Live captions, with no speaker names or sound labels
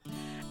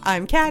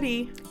I'm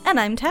Caddy. And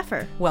I'm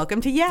Teffer.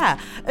 Welcome to Yeah,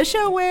 a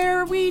show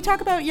where we talk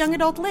about young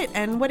adult lit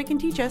and what it can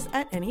teach us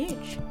at any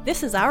age.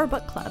 This is our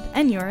book club,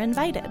 and you're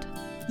invited.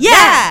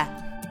 Yeah!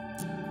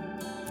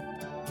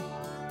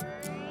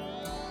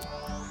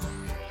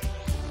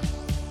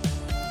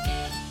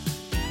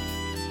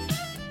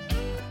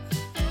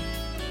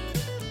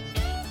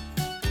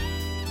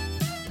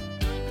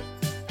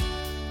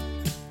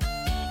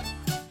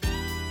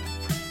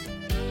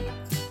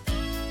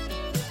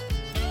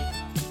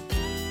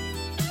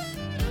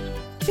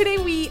 Today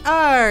we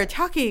are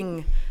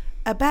talking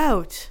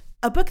about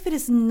a book that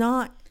is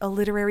not a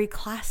literary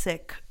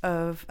classic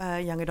of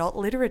young adult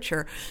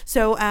literature.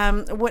 So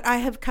what I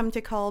have come to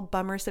call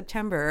Bummer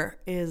September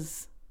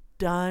is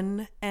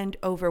done and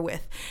over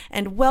with.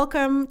 And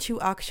welcome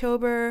to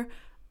October,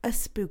 a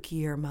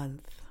spookier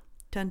month.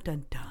 Dun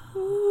dun dun.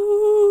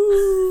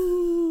 Ooh.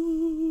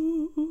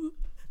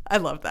 I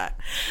love that.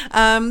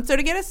 So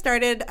to get us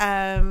started,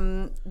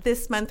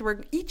 this month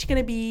we're each going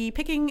to be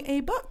picking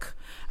a book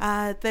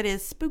that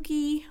is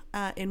spooky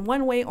in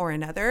one way or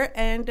another,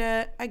 and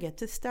I get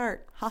to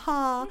start.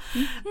 Haha.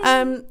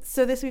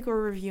 So this week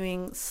we're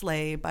reviewing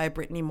Slay by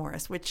Brittany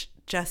Morris, which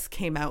just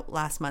came out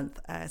last month,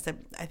 so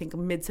I think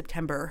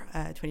mid-September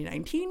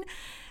 2019,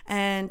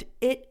 and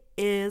it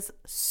is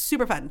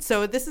super fun.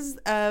 So this is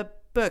a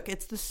book.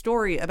 It's the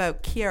story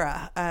about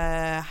Kiara,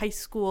 a high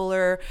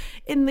schooler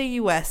in the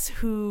U.S.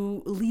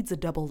 who leads a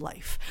double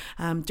life.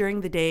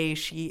 During the day,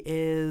 she's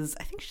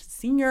a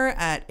senior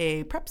at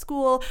a prep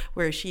school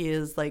where she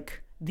is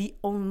like she's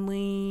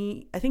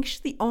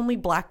the only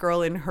Black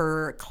girl in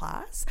her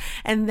class.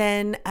 And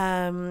then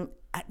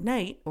at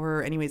night,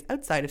 or anyways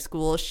outside of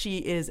school, she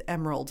is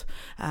Emerald,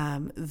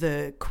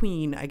 the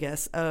queen, I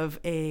guess,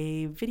 of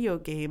an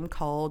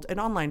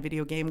online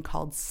video game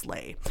called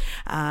Slay,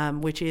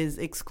 which is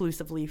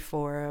exclusively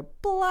for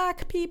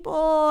Black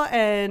people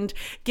and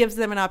gives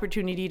them an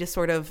opportunity to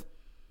sort of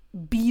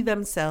be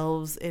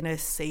themselves in a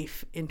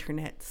safe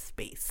internet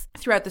space.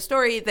 Throughout the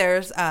story,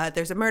 there's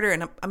a murder,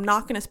 and I'm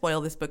not going to spoil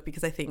this book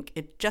because I think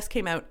it just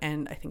came out,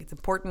 and I think it's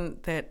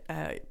important that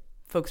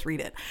folks read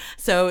it.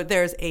 So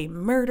there's a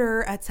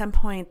murder at some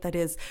point that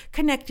is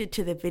connected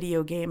to the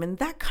video game, and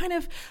that kind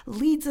of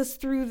leads us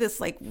through this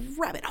like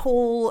rabbit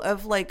hole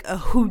of like a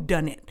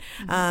whodunit.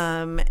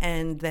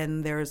 And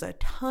then there's a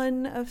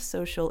ton of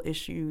social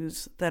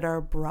issues that are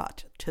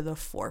brought to the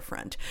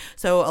forefront.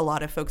 So a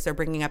lot of folks are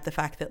bringing up the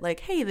fact that like,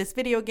 hey, this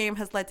video game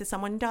has led to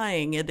someone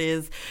dying. It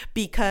is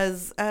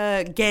because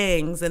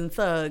gangs and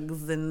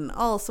thugs and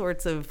all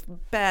sorts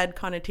of bad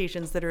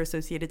connotations that are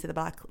associated to the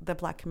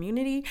black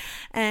community.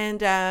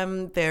 And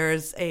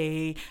there's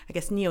a, I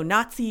guess,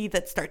 neo-Nazi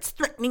that starts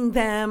threatening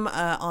them,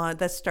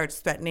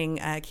 threatening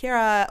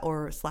Kiara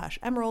or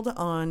 / Emerald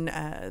on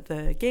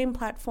the game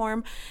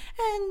platform.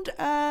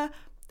 And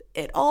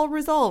it all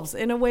resolves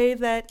in a way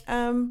that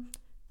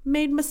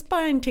made my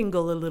spine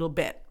tingle a little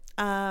bit.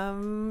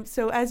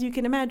 So as you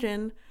can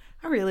imagine,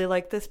 I really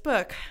like this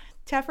book.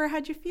 Teffer,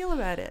 how'd you feel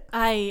about it?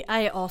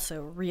 I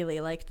also really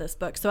like this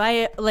book. So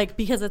I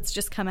because it's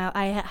just come out,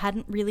 I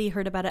hadn't really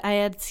heard about it. I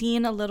had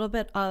seen a little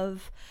bit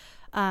of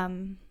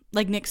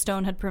Nick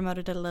Stone had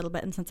promoted it a little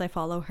bit, and since I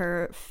follow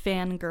her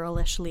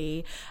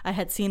fangirlishly, I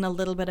had seen a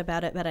little bit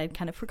about it, but I'd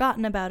kind of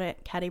forgotten about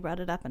it. Caddy brought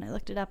it up, and I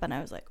looked it up, and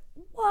I was like,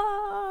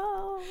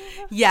 whoa.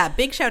 Yeah,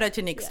 big shout out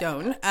to Nick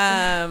Stone,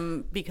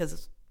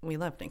 because we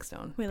love Nick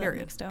Stone. Love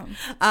Nick Stone.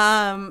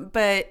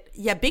 But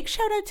yeah, big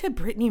shout out to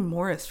Brittany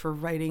Morris for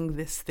writing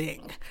this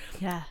thing.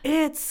 Yeah.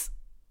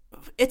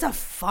 It's a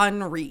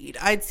fun read.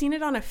 I'd seen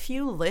it on a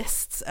few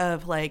lists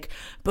of like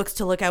books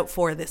to look out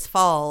for this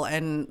fall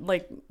and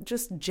like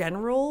just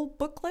general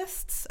book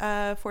lists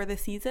for the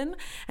season.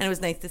 And it was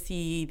nice to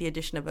see the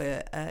addition of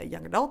a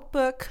young adult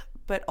book,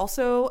 but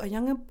also a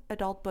young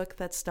adult book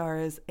that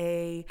stars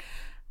a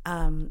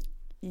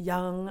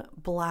young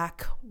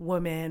Black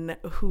woman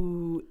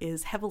who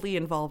is heavily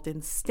involved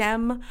in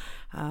STEM.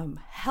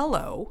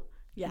 Hello.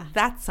 Yeah.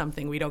 That's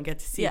something we don't get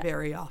to see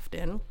very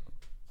often.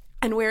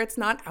 And where it's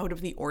not out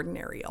of the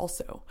ordinary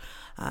also.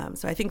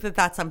 So I think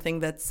that's something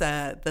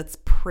that's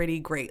pretty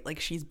great. Like,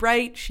 she's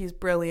bright, she's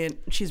brilliant,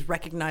 she's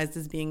recognized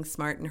as being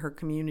smart in her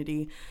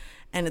community,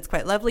 and it's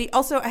quite lovely.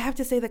 Also, I have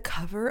to say the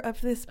cover of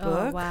this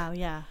book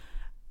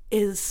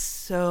is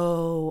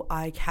so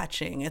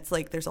eye-catching. It's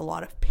like there's a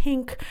lot of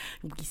pink.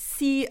 We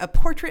see a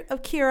portrait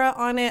of Kiara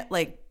on it,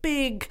 like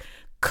big,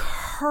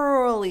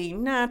 curly,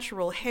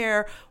 natural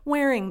hair,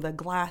 wearing the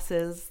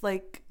glasses,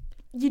 like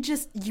you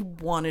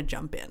want to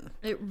jump in.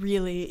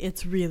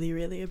 It's really,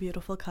 really a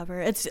beautiful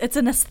cover. It's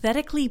an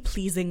aesthetically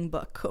pleasing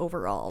book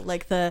overall.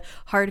 Like, the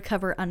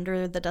hardcover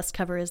under the dust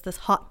cover is this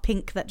hot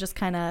pink that just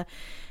kind of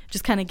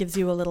gives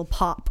you a little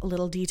pop, a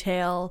little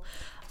detail.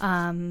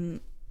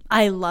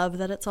 I love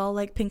that it's all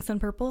like pinks and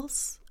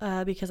purples,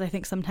 because I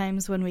think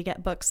sometimes when we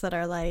get books that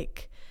are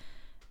like,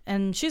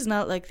 and she's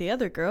not like the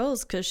other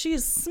girls because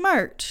she's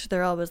smart,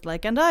 they're always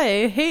like, and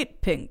I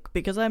hate pink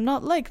because I'm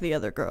not like the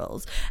other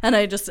girls. And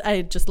I just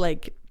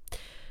like,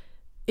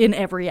 in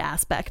every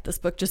aspect. This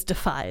book just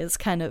defies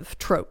kind of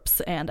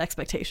tropes and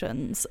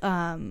expectations.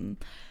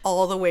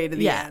 All the way to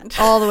the end.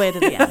 All the way to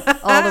the end.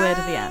 All the way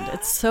to the end.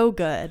 It's so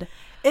good.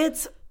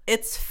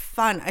 It's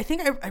fun. I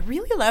think I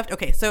really loved,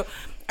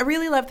 I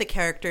really love the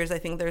characters. I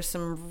think there's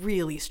some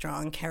really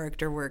strong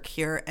character work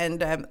here.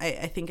 And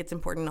I think it's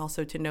important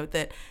also to note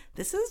that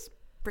this is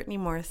Brittany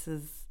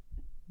Morris's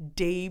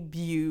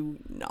debut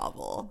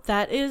novel.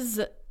 That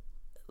is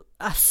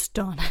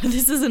astonishing.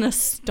 This is an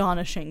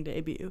astonishing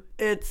debut.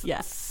 It's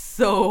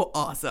so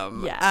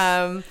awesome.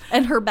 Yeah.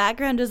 And her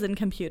background is in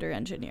computer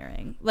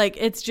engineering. Like,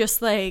 it's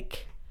just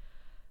like...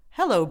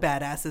 Hello,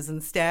 badasses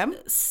in STEM.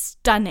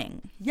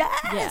 Stunning.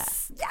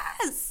 Yes. Yeah.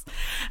 Yes.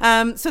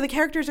 So the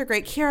characters are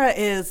great. Kira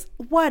is,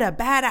 what a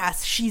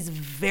badass. She's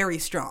very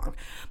strong.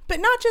 But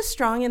not just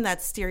strong in that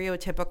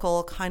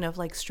stereotypical kind of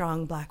like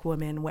strong black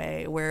woman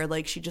way where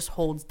like she just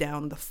holds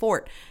down the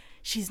fort.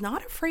 She's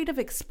not afraid of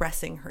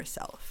expressing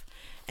herself.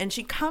 And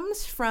she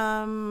comes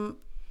from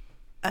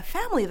a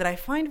family that I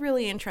find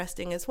really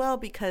interesting as well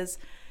because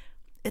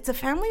it's a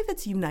family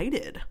that's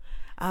united.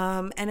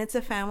 And it's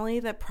a family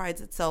that prides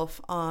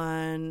itself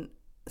on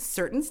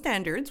certain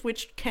standards,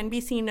 which can be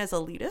seen as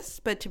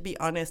elitist. But to be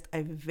honest,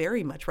 I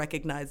very much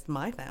recognized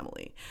my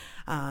family,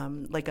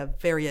 like a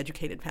very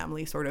educated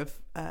family, sort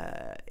of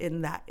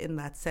in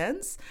that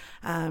sense.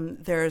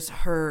 There's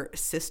her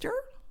sister,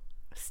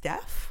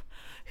 Steph,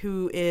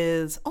 who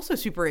is also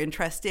super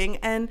interesting.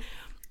 And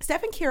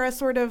Steph and Kira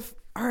sort of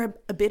are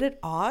a bit at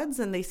odds,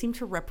 and they seem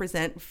to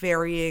represent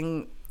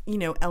varying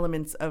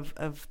elements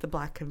of the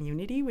Black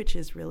community, which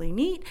is really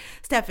neat.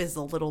 Steph is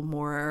a little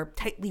more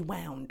tightly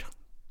wound,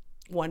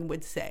 one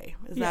would say.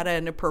 Is that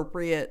an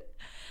appropriate?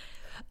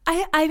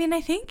 I mean,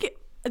 I think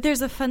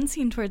there's a fun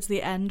scene towards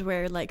the end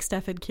where like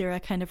Steph and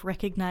Kira kind of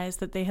recognize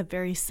that they have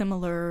very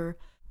similar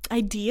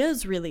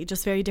ideas, really,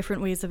 just very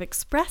different ways of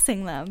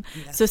expressing them.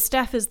 Yes. So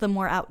Steph is the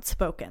more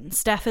outspoken.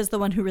 Steph is the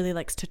one who really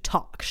likes to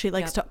talk. She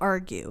likes to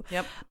argue.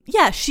 Yep.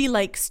 Yeah, she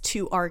likes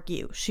to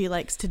argue. She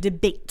likes to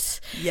debate.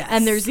 Yes.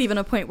 And there's even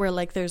a point where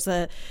like there's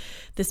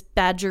this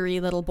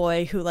badgery little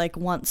boy who like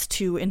wants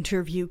to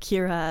interview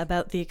Kira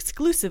about the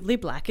exclusively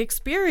Black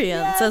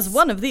experience as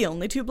one of the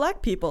only two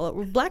Black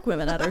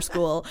women at our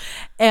school.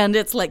 And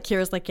it's like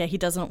Kira's like, he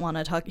doesn't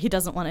want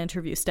to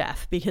interview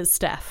Steph because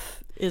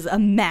Steph is a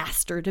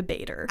master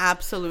debater.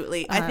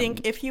 Absolutely. I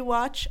think if you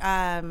watch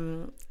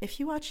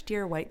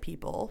Dear White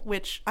People,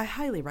 which I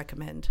highly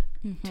recommend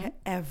to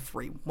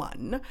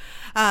everyone,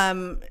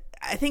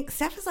 I think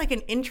Steph is like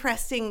an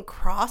interesting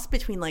cross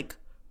between like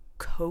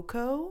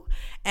Coco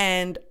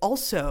and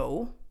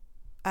also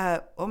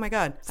oh my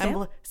god,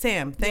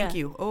 Sam, thank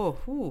you. Oh,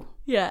 whew.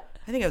 Yeah.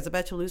 I think I was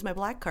about to lose my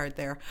black card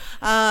there.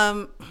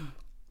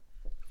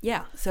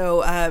 Yeah,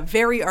 so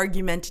very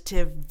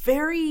argumentative,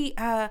 very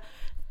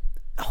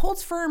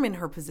holds firm in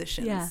her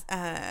positions.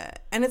 Yeah.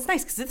 And it's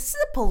nice because this is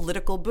a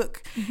political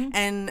book.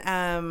 And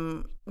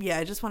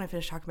I just want to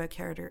finish talking about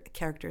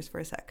characters for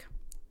a sec.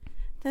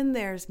 Then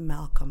there's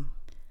Malcolm.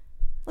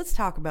 Let's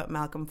talk about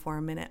Malcolm for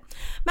a minute.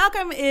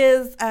 Malcolm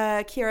is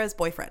Kira's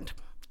boyfriend.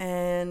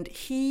 And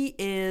he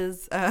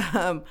is,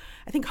 I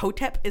think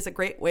Hotep is a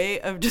great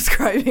way of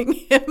describing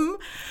him.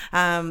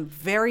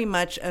 Very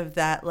much of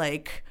that,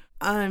 like,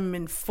 I'm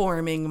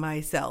informing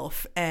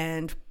myself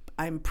and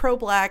I'm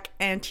pro-Black,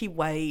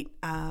 anti-white,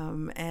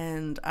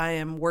 and I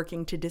am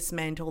working to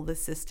dismantle the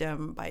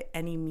system by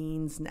any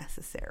means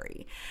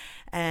necessary.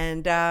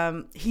 And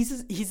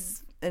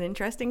he's an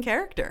interesting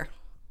character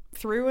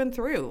through and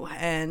through.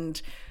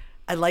 And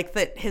I like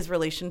that his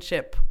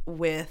relationship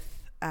with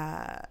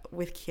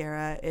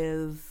Kira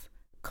is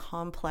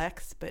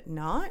complex, but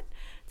not.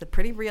 It's a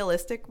pretty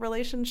realistic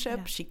relationship.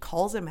 Yeah. She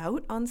calls him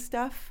out on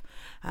stuff.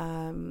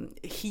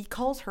 He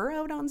calls her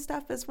out on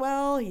stuff as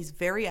well. He's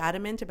very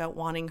adamant about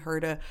wanting her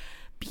to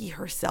be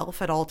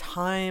herself at all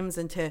times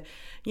and to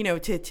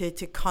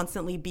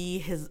constantly be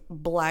his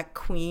Black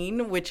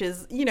queen, which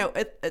is,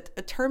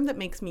 a term that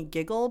makes me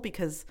giggle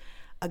because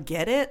I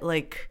get it.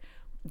 Like,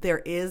 there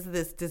is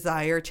this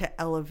desire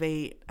to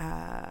elevate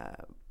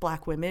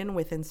Black women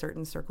within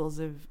certain circles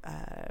of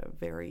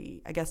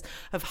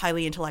of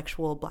highly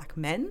intellectual Black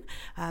men.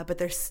 But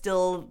there's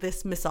still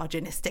this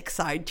misogynistic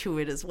side to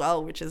it as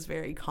well, which is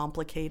very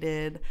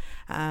complicated.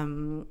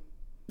 And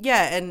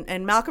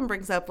Malcolm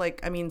brings up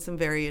some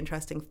very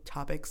interesting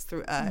topics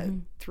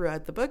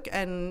throughout the book,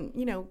 and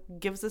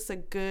gives us a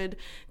good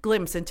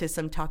glimpse into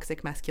some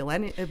toxic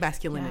masculinity.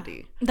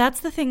 Yeah. That's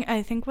the thing.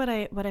 I think what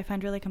I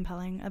find really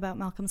compelling about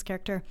Malcolm's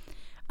character.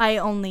 I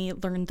only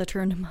learned the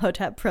term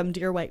Hotep from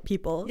Dear White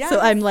People. Yes. So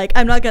I'm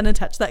not going to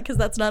touch that because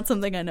that's not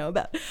something I know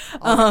about.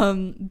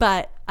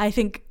 But I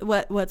think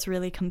what's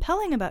really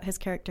compelling about his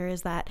character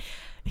is that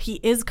he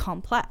is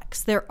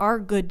complex. There are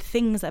good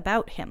things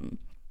about him,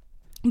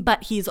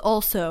 but he's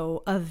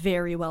also a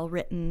very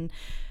well-written,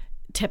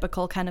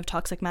 typical kind of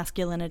toxic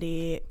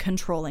masculinity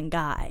controlling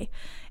guy.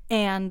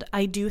 And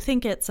I do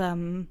think it's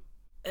a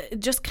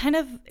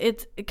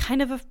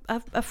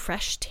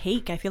fresh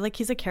take. I feel like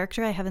he's a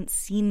character I haven't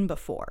seen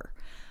before.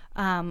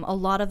 A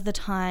lot of the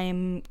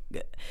time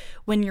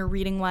when you're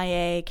reading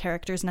YA,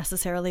 characters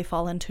necessarily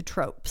fall into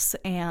tropes,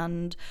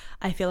 and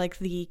I feel like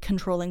the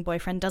controlling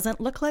boyfriend doesn't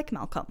look like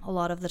Malcolm a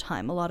lot of the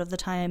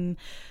time.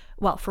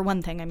 Well, for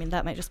one thing, I mean,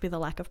 that might just be the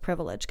lack of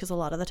privilege, because a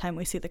lot of the time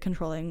we see the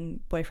controlling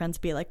boyfriends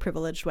be like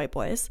privileged white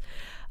boys.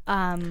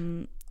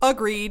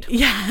 Agreed.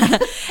 Yeah.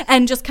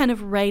 And just kind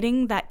of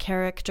writing that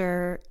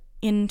character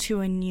into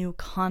a new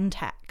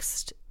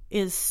context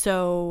is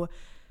so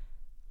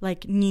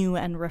like new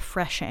and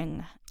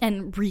refreshing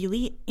and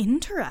really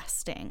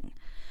interesting.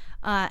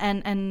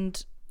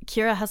 And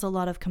Kira has a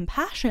lot of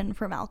compassion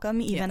for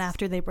Malcolm even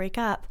after they break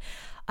up.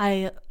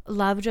 I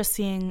love just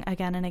seeing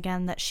again and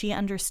again that she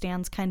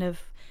understands kind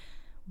of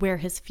where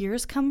his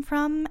fears come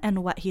from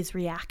and what he's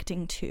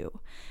reacting to.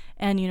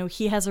 And, you know,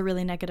 he has a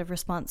really negative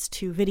response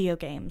to video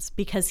games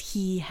because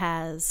he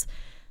has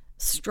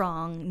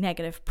strong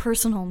negative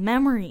personal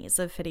memories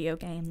of video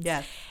games.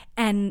 Yes.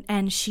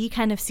 And she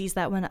kind of sees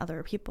that when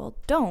other people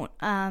don't.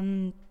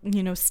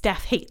 You know,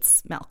 Steph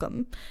hates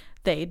Malcolm.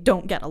 They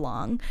don't get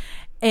along.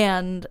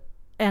 And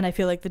I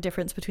feel like the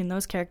difference between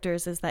those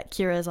characters is that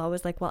Kira is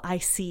always like, well, I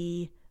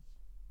see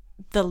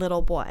the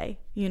little boy,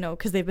 you know,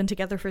 because they've been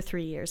together for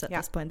 3 years at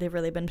this point. They've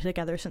really been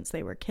together since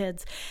they were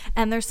kids.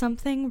 And there's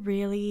something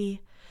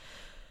really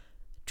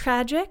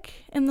tragic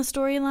in the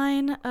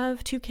storyline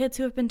of two kids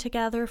who have been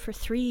together for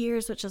 3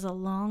 years, which is a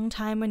long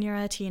time when you're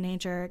a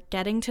teenager,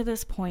 getting to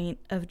this point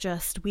of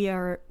just we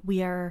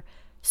are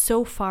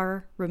so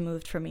far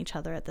removed from each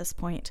other at this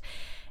point,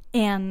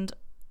 and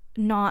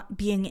not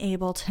being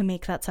able to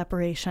make that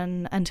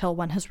separation until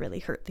one has really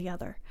hurt the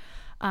other.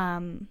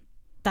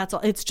 That's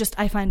all. It's just,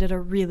 I find it a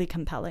really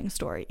compelling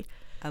story.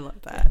 I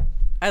love that.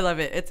 I love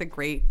it. It's a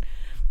great,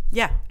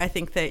 I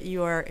think that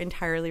you are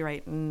entirely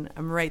right, and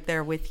I'm right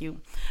there with you.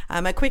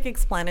 A quick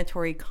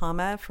explanatory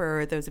comma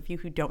for those of you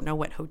who don't know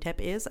what Hotep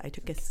is. I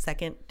took a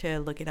second to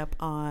look it up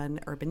on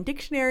Urban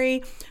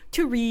Dictionary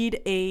to read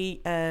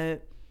a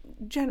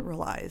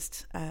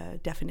generalized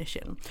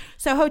definition.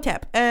 So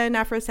Hotep, an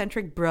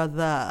Afrocentric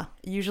brother,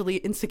 usually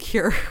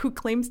insecure, who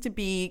claims to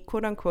be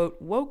quote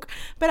unquote woke,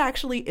 but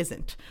actually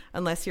isn't.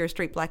 Unless you're a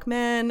straight black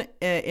man,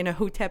 in a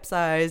Hotep's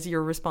eyes,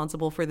 you're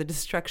responsible for the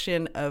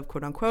destruction of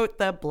quote unquote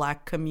the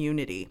black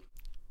community.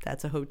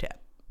 That's a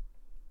Hotep.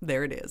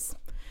 There it is.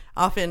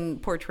 Often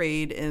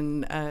portrayed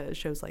in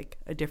shows like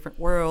A Different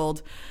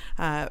World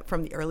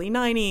from the early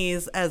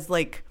 90s as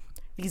like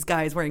these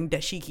guys wearing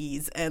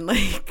dashikis and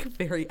like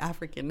very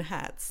African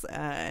hats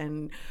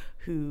and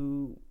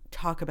who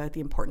talk about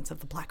the importance of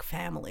the black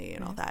family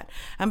and all that.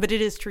 But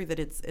it is true that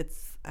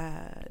it's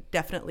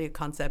definitely a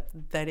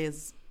concept that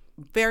is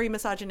very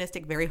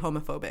misogynistic, very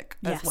homophobic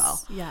as well.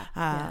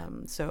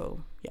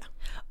 So, yeah.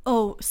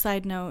 Oh,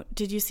 side note,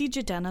 did you see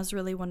Jidenna's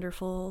really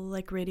wonderful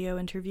like radio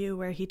interview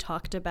where he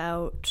talked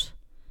about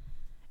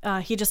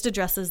he just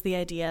addresses the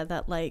idea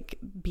that like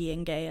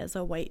being gay is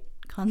a white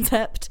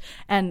concept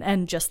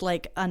and just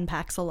like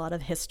unpacks a lot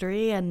of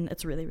history, and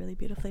it's really, really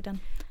beautifully done.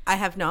 I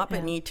have not,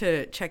 but need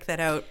to check that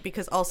out,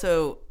 because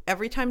also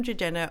every time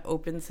Jidenna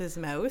opens his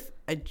mouth,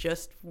 I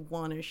just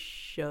want to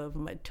shove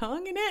my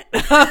tongue in it.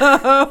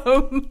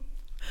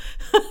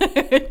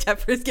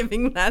 Tepper's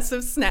giving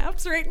massive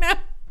snaps right now.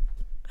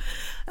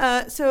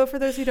 So for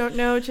those who don't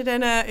know,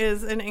 Jidenna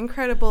is an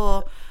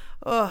incredible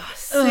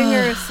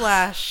singer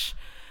slash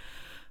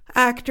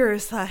actor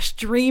slash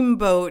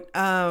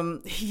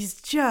dreamboat. He's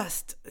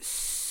just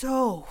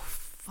so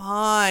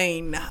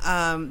fine.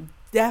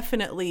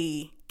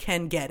 Definitely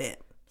can get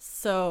it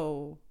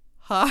so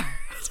hard.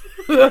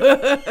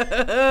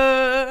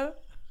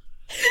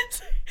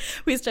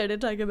 We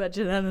started talking about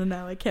Jidenna,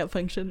 now I can't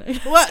function.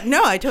 What?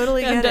 No, I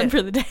totally get it. I'm done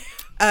for the day.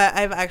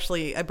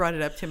 I brought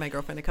it up to my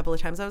girlfriend a couple of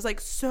times. I was like,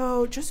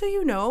 so just so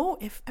you know,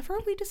 if ever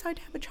we decide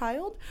to have a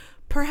child,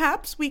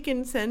 perhaps we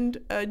can send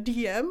a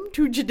DM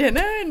to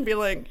Jidenna and be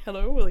like,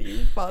 hello, will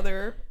you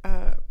father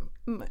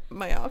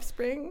my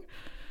offspring?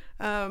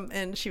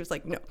 And she was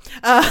like, no.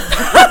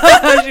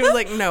 She was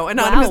like, no.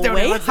 Anonymous donor.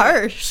 Way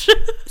harsh.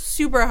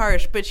 Super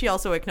harsh. But she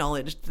also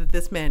acknowledged that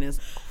this man is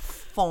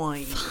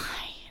fine.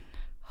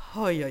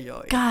 Oy, oy,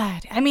 oy.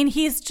 God, I mean,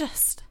 he's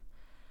just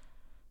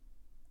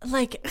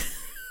like,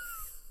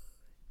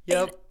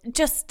 yep.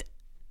 Just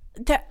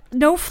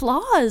no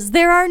flaws.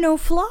 There are no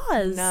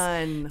flaws.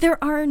 None.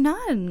 There are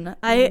none.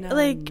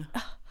 Like.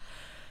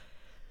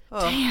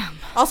 Damn.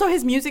 Also,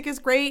 his music is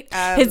great.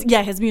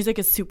 His music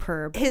is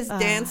superb. His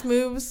dance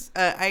moves,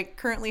 I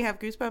currently have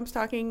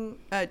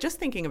goosebumps just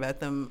thinking about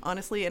them,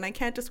 honestly, and I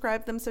can't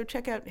describe them, so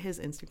check out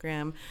his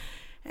Instagram.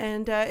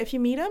 And if you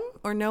meet him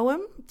or know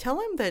him,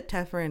 tell him that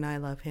Teffer and I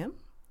love him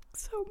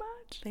so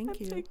much. Thank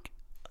you. Like,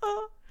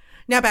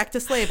 Now back to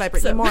Slay by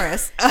Brittany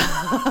Morris.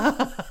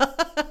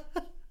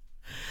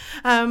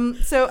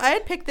 So I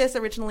had picked this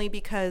originally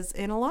because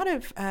in a lot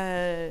of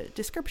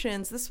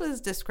descriptions, this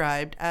was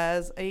described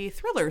as a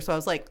thriller. So I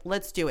was like,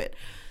 let's do it.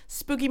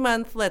 Spooky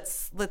month,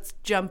 let's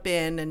jump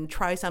in and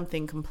try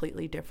something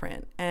completely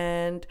different.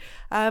 And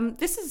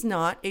this is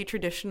not a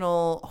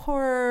traditional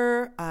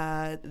horror.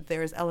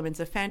 There's elements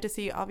of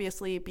fantasy,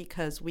 obviously,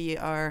 because we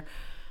are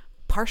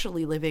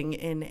partially living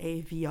in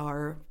a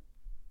VR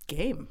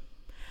game.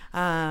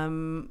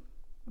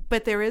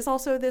 But there is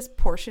also this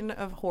portion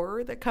of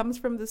horror that comes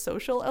from the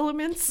social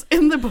elements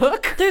in the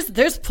book.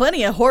 There's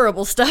plenty of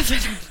horrible stuff in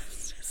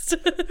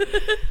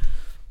it.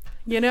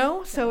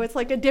 So it's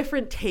like a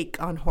different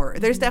take on horror.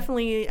 There's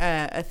definitely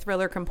a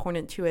thriller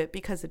component to it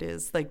because it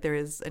is like there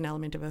is an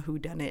element of a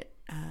whodunit.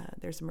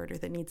 There's a murder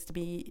that needs to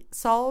be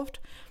solved.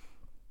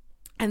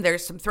 And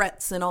there's some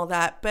threats and all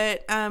that.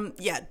 But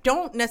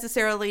don't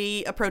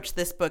necessarily approach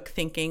this book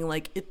thinking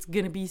like it's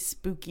going to be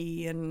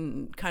spooky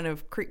and kind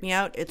of creep me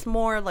out. It's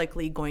more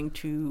likely going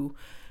to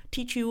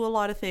teach you a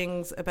lot of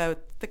things about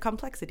the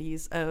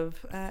complexities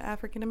of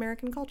African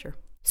American culture.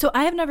 So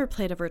I have never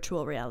played a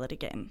virtual reality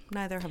game.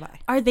 Neither have I.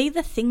 Are they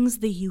the things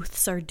the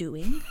youths are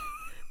doing?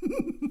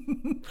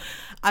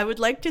 I would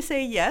like to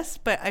say yes,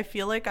 but I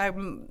feel like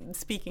I'm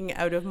speaking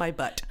out of my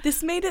butt.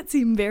 This made it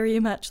seem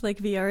very much like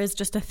VR is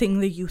just a thing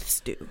the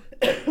youths do.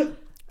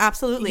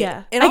 Absolutely.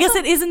 Yeah. And I also, guess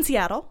it is in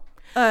Seattle,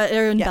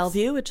 or in Yes.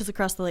 Bellevue, which is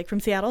across the lake from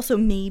Seattle. So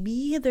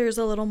maybe there's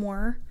a little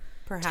more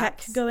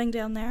perhaps tech going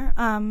down there.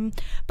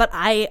 But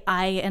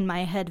I in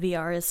my head,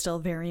 VR is still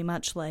very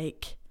much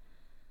like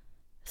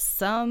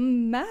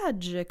some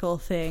magical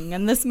thing,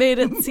 and this made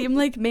it seem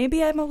like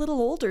maybe I'm a little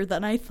older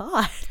than I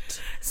thought.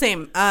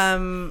 Same.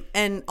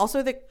 And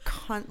also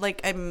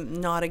I'm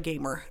not a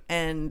gamer,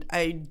 and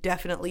I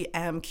definitely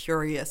am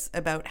curious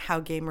about how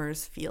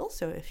gamers feel.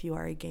 So if you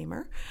are a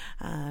gamer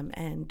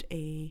and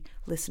a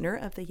listener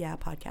of the Yeah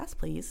podcast,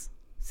 please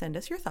send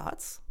us your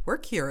thoughts. We're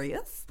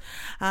curious.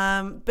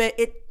 But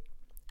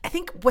I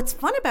think what's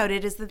fun about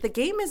it is that the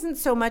game isn't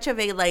so much of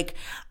a like,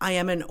 I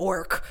am an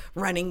orc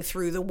running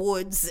through the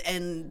woods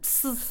and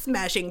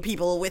smashing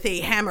people with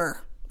a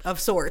hammer of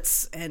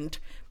sorts and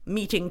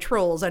meeting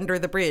trolls under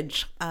the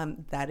bridge.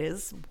 That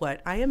is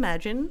what I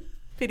imagine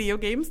video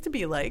games to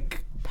be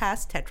like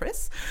past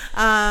Tetris.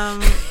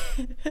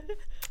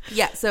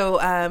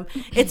 So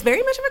it's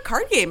very much of a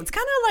card game. It's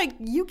kind of like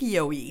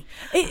Yu-Gi-Oh-y.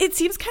 It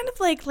seems kind of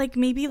like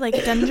maybe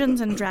like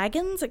Dungeons and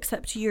Dragons,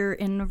 except you're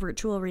in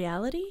virtual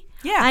reality.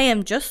 Yeah. I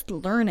am just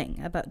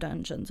learning about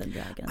Dungeons and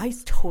Dragons. I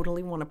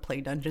totally want to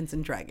play Dungeons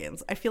and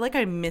Dragons. I feel like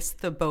I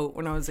missed the boat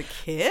when I was a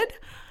kid.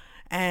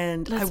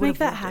 And let's make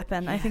that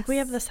happen. Yes. I think we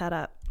have the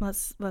setup.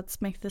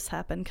 Let's make this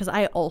happen because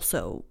I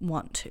also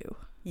want to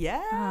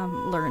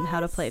learn how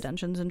to play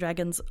Dungeons and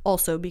Dragons.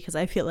 Also because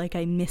I feel like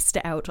I missed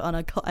out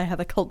on I have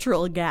a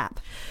cultural gap.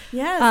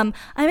 Yes.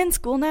 I'm in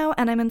school now,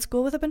 and I'm in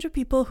school with a bunch of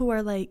people who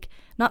are like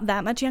not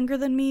that much younger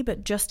than me,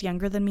 but just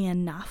younger than me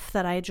enough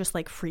that I just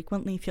like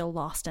frequently feel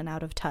lost and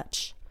out of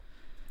touch.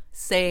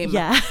 Same.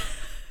 Yeah.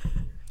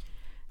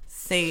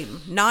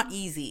 Same. Not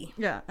easy.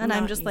 Yeah. And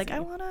I'm just like, I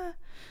want to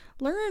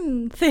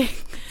learn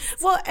things.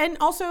 Well, and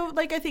also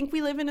like I think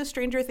we live in a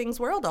Stranger Things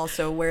world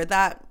also where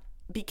that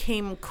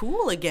became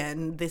cool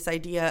again, this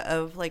idea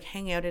of like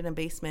hanging out in a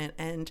basement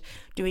and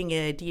doing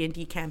a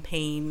D&D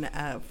campaign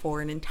for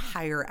an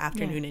entire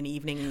afternoon and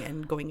evening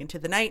and going into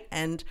the night.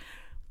 And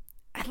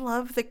I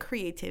love the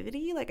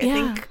creativity. Like I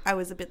think I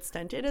was a bit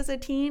stunted as a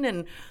teen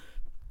and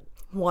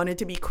wanted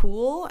to be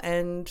cool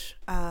and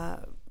kind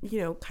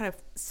of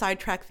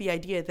sidetrack the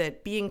idea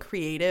that being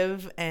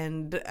creative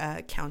and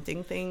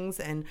counting things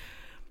and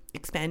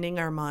expanding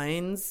our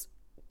minds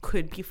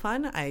could be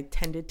fun. I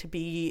tended to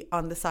be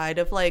on the side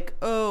of like,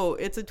 oh,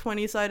 it's a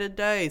 20-sided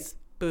dice.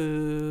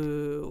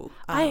 Boo.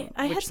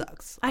 Which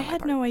sucks. I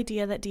had no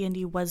idea that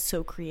D&D was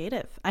so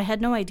creative. I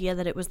had no idea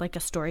that it was like a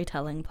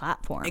storytelling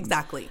platform.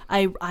 Exactly.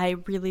 I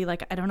really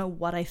like, I don't know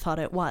what I thought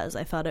it was.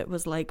 I thought it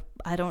was like,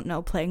 I don't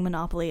know, playing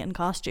Monopoly in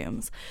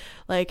costumes.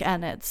 Like,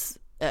 and it's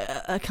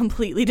a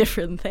completely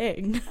different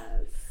thing.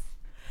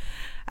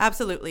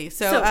 Absolutely.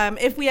 So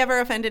if we ever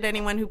offended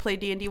anyone who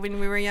played D&D when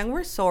we were young,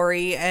 we're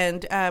sorry.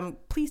 And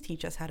please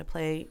teach us how to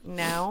play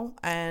now.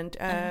 And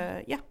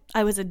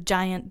I was a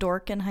giant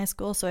dork in high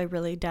school, so I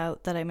really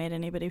doubt that I made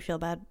anybody feel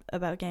bad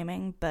about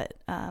gaming. But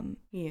I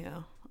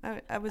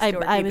was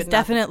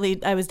definitely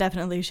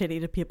shitty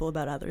to people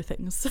about other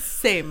things.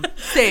 Same.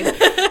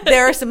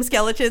 There are some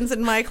skeletons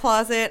in my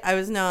closet. I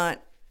was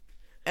not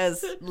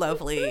as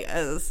lovely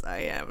as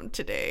I am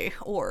today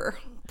or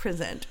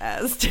present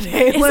as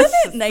today. Isn't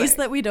it nice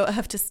that we don't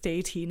have to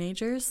stay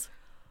teenagers?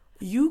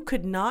 You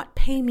could not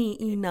pay me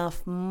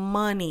enough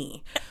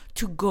money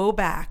to go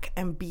back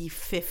and be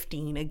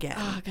 15 again.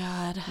 Oh,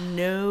 God.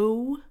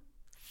 No,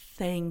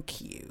 thank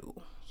you.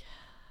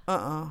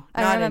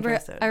 Not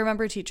interested. I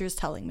remember teachers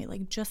telling me,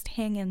 like, just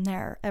hang in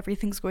there.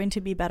 Everything's going to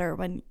be better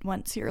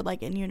once you're,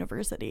 like, in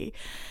university.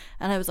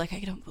 And I was like, I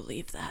don't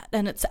believe that.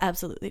 And it's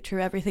absolutely true.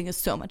 Everything is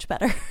so much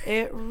better.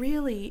 It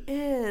really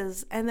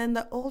is. And then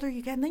the older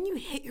you get, and then you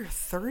hit your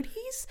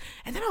 30s,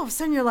 and then all of a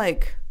sudden you're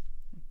like,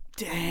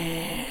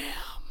 damn,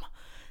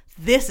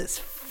 this is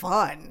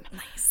fun.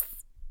 Nice.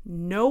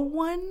 No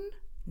one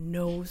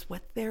knows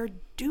what they're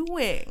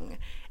doing.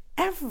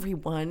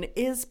 Everyone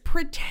is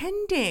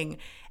pretending.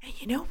 And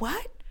you know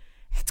what?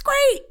 It's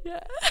great.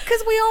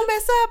 Because we all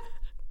mess up,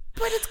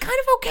 but it's kind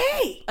of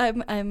okay.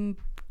 I'm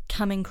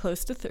coming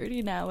close to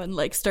 30 now and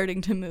like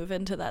starting to move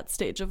into that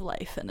stage of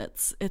life, and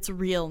it's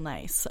real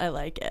nice. I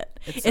like it.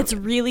 It's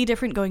really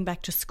different going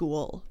back to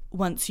school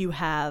once you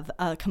have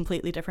a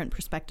completely different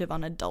perspective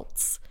on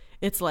adults.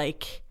 It's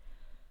like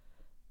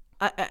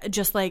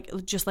just like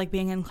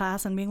being in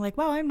class and being like,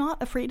 wow, I'm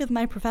not afraid of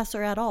my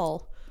professor at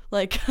all.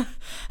 Like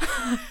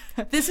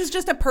this is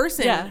just a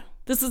person. Yeah,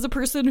 this is a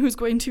person who's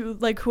going to,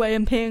 like, who I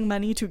am paying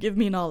money to give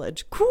me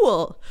knowledge.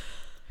 Cool.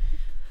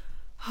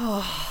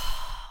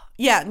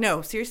 Yeah,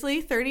 no,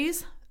 seriously,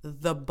 30s,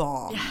 the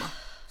bomb. Yeah.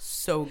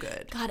 So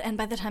good. God, and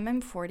by the time I'm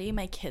 40,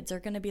 my kids are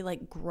going to be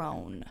like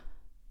grown.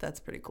 That's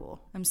pretty cool.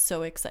 I'm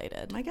so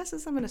excited. My guess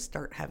is I'm going to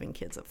start having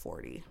kids at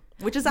 40,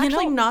 which is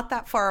actually not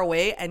that far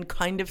away and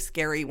kind of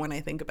scary when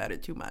I think about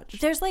it too much.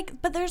 There's like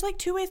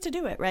two ways to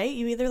do it, right?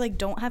 You either like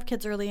don't have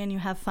kids early and you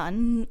have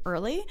fun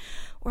early,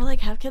 or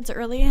like have kids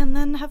early and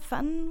then have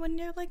fun when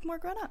you're like more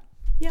grown up.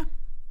 Yeah.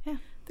 Yeah.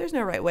 There's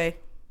no right way.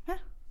 Yeah.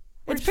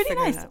 It's pretty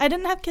nice. I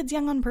didn't have kids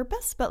young on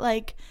purpose, but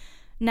like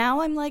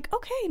now I'm like,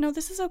 okay, no,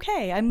 this is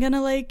okay. I'm going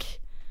to like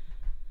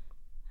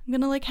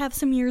have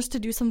some years to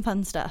do some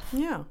fun stuff.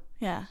 Yeah.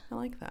 Yeah. I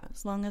like that.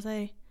 As long as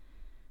I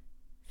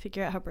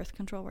figure out how birth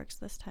control works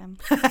this time.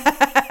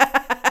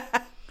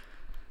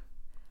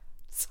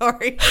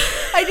 Sorry.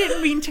 I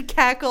didn't mean to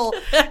cackle.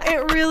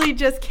 It really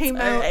just came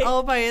out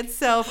all by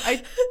itself.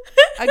 I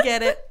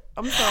get it.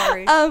 I'm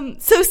sorry.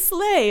 So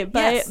Slay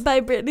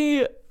by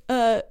Brittany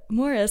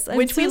Morris.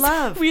 Which we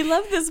love. We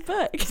love this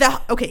book.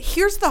 Okay,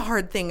 here's the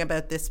hard thing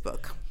about this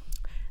book.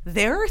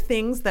 There are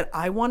things that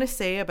I want to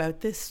say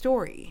about this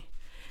story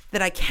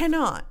that I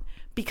cannot,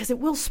 because it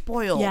will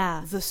spoil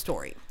the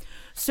story.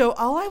 So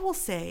all I will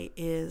say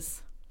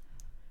is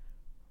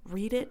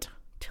read it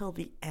till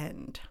the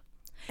end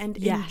and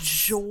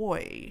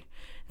enjoy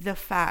the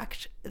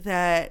fact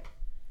that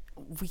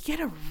we get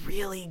a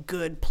really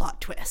good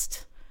plot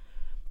twist.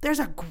 There's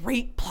a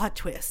great plot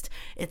twist.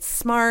 It's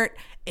smart.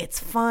 It's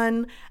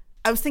fun.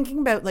 I was thinking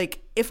about,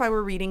 like, if I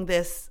were reading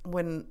this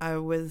when I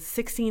was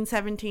 16,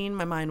 17,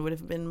 my mind would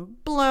have been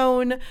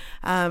blown.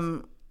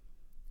 I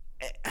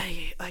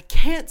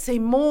can't say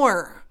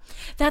more.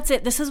 That's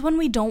it. This is when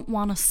we don't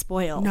want to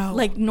spoil. No.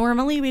 Like,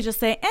 normally we just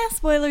say,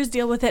 spoilers,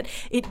 deal with it.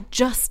 It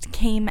just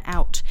came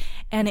out,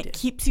 and it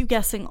keeps you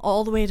guessing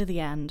all the way to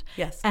the end.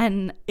 Yes.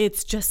 And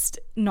it's just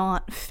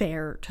not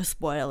fair to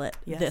spoil it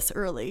this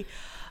early.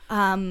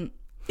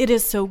 It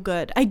is so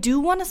good. I do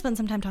want to spend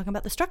some time talking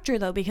about the structure,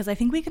 though, because I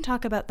think we can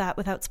talk about that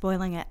without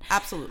spoiling it.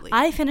 Absolutely.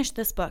 I finished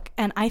this book,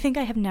 and I think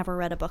I have never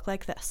read a book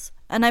like this.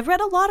 And I've read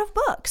a lot of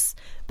books,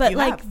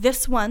 but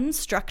this one,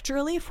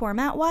 structurally,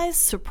 format-wise,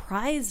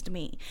 surprised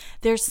me.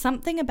 There's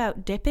something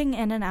about dipping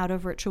in and out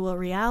of virtual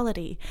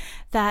reality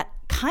that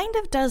kind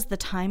of does the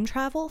time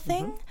travel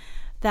thing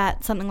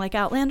that something like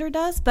Outlander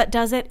does, but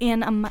does it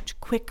in a much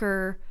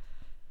quicker...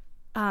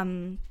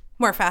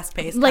 more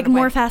fast-paced. Like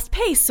more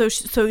fast-paced.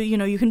 So you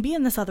know, you can be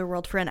in this other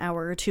world for an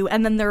hour or two,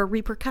 and then there are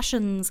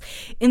repercussions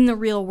in the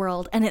real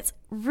world, and it's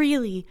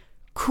really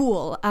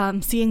cool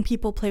seeing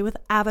people play with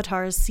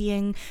avatars,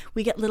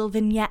 we get little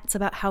vignettes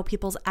about how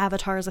people's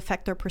avatars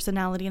affect their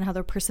personality and how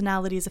their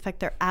personalities affect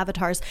their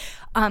avatars.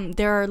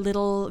 There are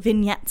little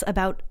vignettes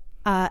about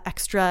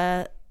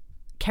extra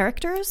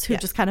characters who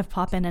just kind of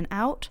pop in and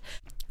out.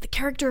 The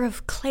character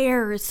of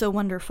Claire is so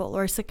wonderful,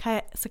 or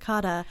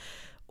Cicada,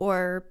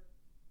 or...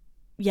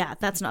 Yeah,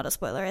 that's not a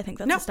spoiler. I think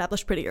that's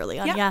established pretty early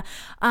on. Yeah.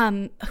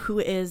 Who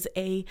is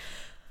a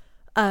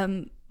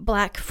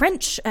Black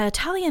French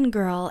Italian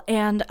girl.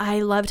 And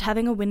I loved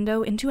having a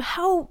window into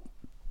how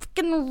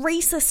freaking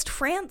racist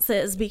France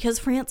is, because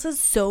France is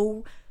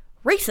so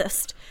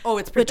racist. Oh,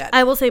 it's pretty bad.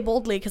 I will say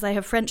boldly, because I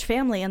have French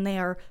family and they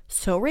are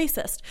so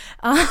racist.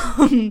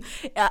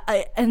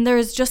 And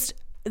there's just...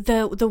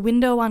 The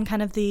window on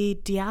kind of the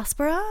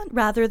diaspora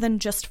rather than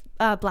just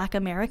Black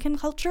American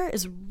culture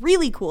is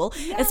really cool,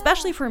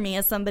 especially for me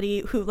as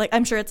somebody who, like,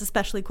 I'm sure it's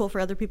especially cool for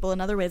other people in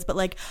other ways, but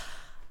like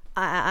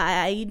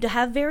I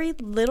have very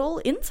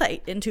little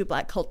insight into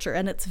Black culture,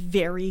 and it's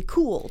very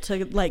cool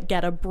to like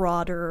get a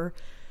broader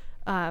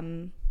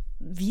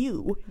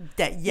view.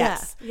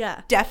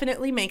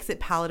 Definitely makes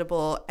it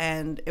palatable,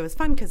 and it was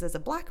fun because as a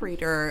Black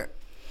reader,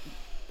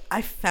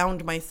 I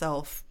found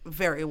myself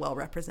very well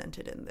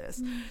represented in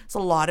this. There's a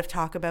lot of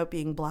talk about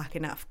being Black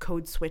enough,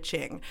 code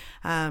switching,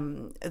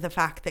 the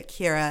fact that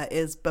Kira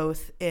is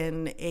both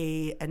in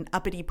an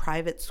uppity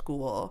private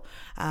school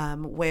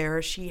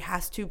where she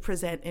has to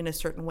present in a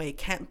certain way,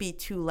 can't be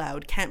too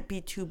loud, can't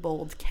be too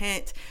bold,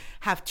 can't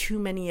have too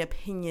many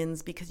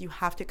opinions because you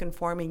have to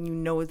conform, and you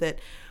know that,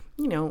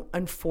 you know,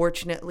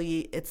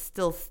 unfortunately, it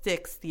still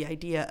sticks, the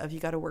idea of you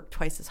got to work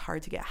twice as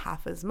hard to get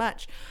half as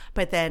much.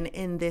 But then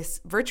in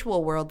this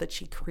virtual world that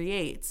she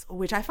creates,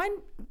 which I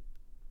find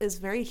is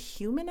very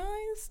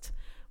humanized,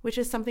 which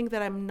is something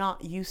that I'm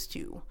not used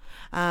to.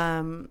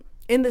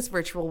 In this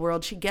virtual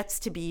world, she gets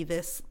to be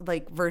this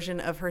like version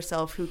of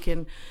herself who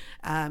can,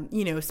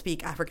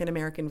 speak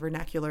African-American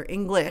vernacular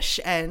English,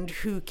 and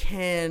who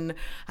can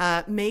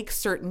make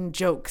certain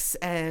jokes,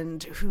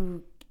 and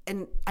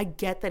and I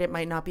get that it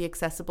might not be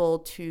accessible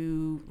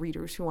to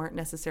readers who aren't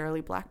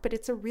necessarily Black, but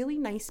it's a really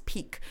nice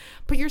peek.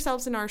 Put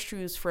yourselves in our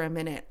shoes for a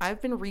minute.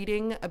 I've been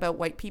reading about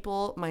white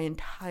people my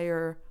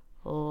entire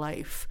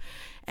life.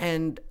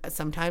 And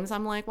sometimes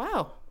I'm like,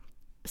 wow,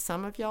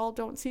 some of y'all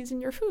don't season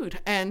your food.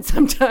 And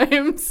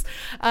sometimes,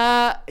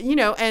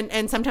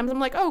 and sometimes I'm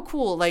like, oh,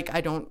 cool. Like,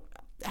 I don't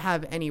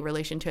have any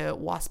relation to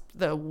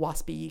the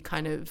waspy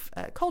kind of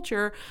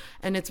culture.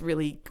 And it's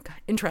really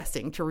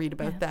interesting to read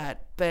about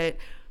that. But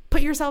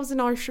put yourselves in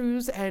our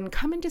shoes and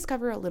come and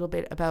discover a little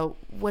bit about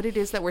what it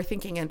is that we're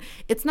thinking. And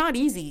it's not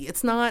easy.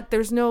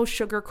 There's no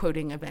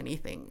sugarcoating of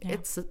anything. Yeah.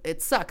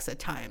 It sucks at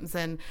times.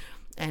 And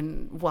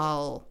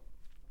while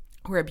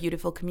we're a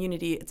beautiful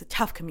community, it's a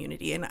tough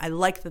community. And I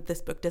like that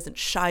this book doesn't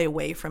shy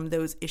away from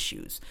those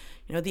issues.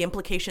 The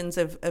implications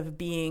of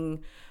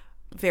being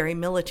very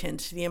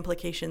militant, the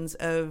implications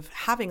of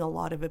having a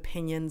lot of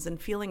opinions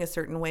and feeling a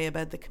certain way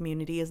about the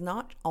community is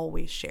not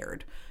always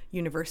shared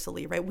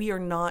universally, right? We are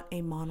not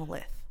a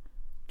monolith.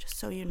 Just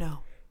so you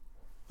know,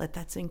 let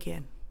that sink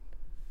in.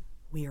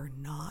 We are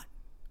not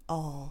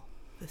all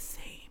the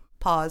same.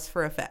 Pause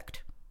for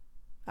effect.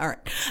 All right.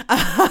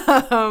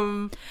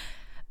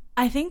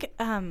 I think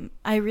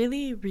I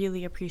really,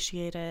 really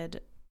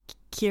appreciated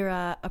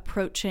Kira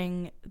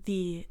approaching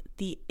the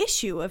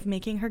issue of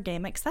making her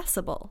game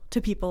accessible to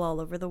people all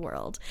over the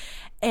world.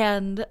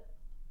 And,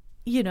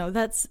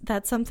 that's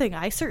something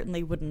I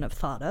certainly wouldn't have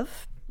thought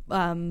of.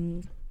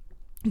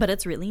 But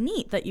it's really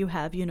neat that you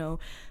have,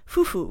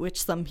 fufu,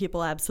 which some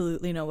people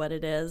absolutely know what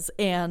it is.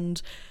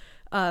 And,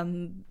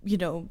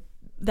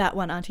 that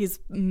one, Auntie's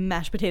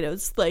mashed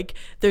potatoes, like,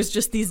 there's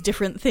just these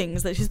different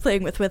things that she's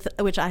playing with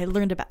which I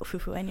learned about.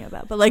 Fufu I knew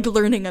about, but like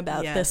learning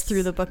about this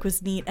through the book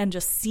was neat, and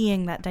just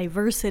seeing that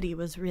diversity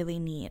was really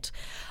neat.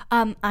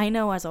 I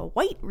know as a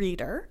white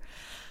reader,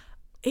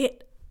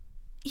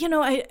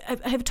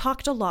 I've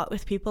talked a lot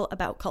with people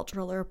about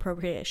cultural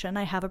appropriation.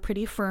 I have a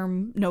pretty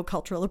firm no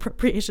cultural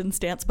appropriation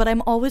stance, but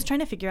I'm always trying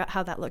to figure out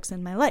how that looks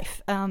in my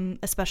life,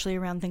 especially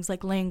around things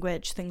like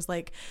language, things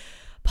like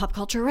pop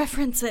culture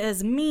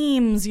references,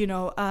 memes,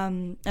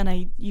 and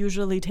I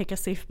usually take a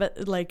safe,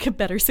 but like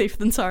better safe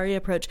than sorry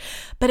approach.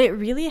 But it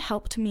really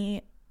helped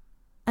me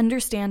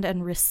understand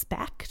and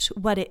respect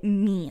what it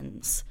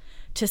means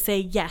to say,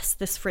 yes,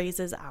 this phrase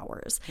is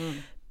ours.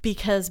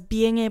 Because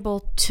being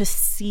able to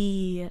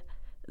see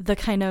the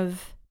kind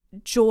of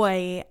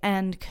joy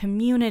and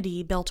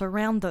community built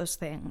around those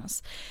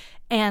things,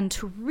 and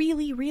to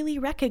really, really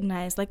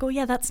recognize, like, oh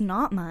yeah, that's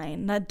not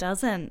mine.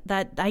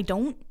 I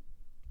don't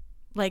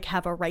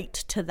have a right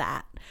to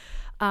that.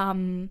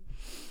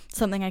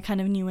 Something I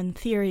kind of knew in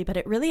theory, but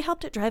it really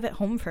helped it drive it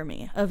home for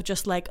me, of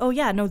just like, oh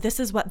yeah, no, this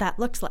is what that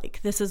looks like.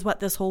 This is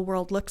what this whole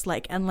world looks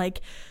like. And like,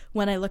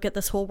 when I look at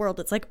this whole world,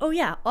 it's like, oh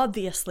yeah,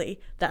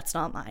 obviously that's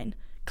not mine.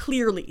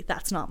 Clearly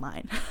that's not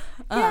mine.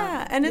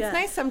 Yeah. And it's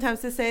nice sometimes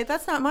to say,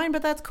 that's not mine,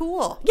 but that's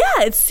cool.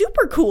 Yeah. It's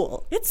super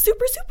cool. It's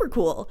super, super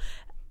cool.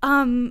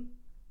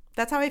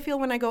 That's how I feel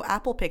when I go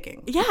apple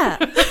picking. Yeah.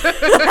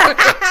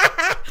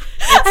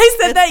 I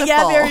said that,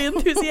 very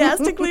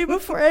enthusiastically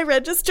before I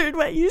registered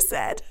what you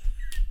said.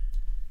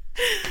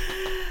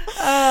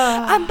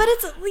 But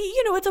it's,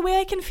 it's a way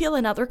I can feel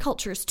in other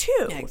cultures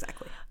too. Yeah,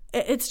 exactly.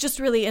 It's just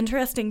really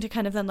interesting to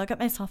kind of then look at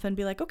myself and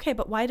be like, okay,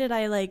 but why did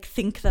I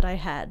think that I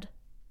had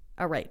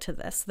a right to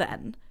this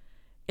then,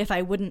 if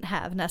I wouldn't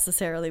have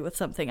necessarily with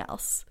something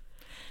else?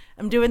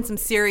 I'm doing some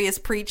serious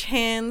preach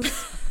hands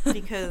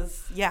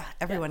because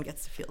everyone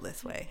gets to feel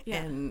this way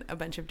in a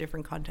bunch of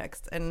different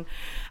contexts. And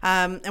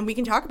we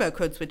can talk about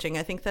code switching.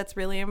 I think that's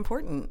really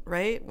important,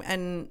 right?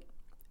 And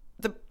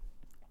the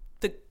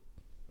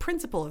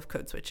principle of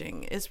code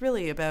switching is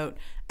really about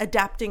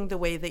adapting the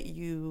way that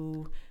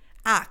you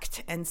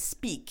act and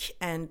speak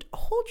and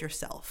hold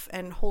yourself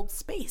and hold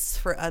space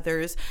for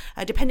others,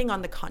 depending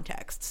on the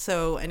context.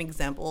 So an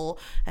example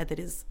that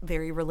is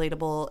very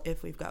relatable,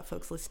 if we've got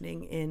folks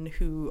listening in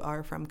who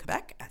are from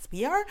Quebec, as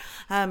we are,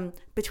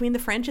 between the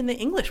French and the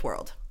English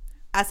world.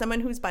 As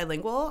someone who's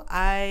bilingual,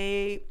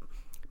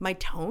 my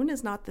tone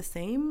is not the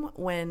same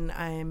when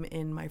I'm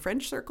in my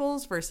French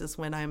circles versus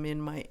when I'm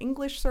in my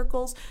English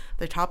circles.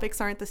 The topics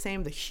aren't the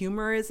same. The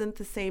humor isn't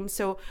the same.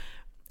 So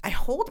I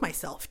hold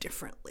myself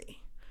differently.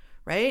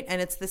 Right.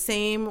 And it's the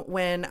same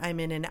when I'm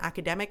in an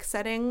academic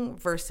setting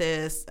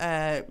versus,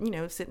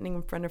 sitting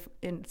in front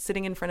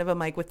of a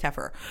mic with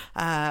Teffer,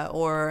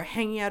 or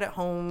hanging out at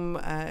home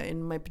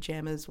in my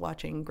pajamas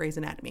watching Grey's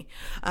Anatomy,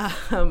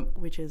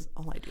 which is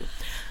all I do.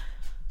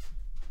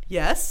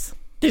 Yes.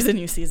 There's a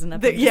new season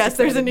of Yes,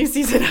 there's a new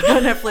season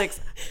on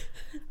Netflix.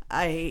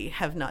 I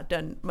have not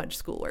done much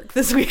schoolwork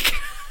this week.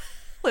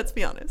 Let's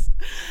be honest.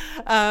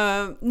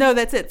 No,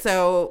 that's it.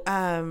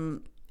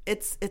 So,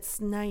 it's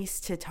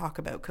nice to talk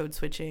about code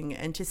switching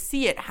and to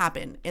see it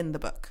happen in the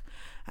book.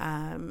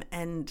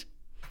 And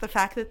the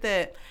fact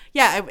that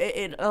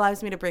it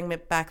allows me to bring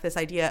back this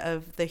idea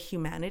of the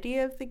humanity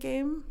of the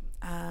game.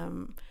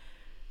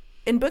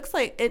 In books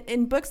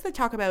in books that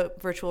talk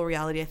about virtual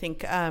reality, I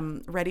think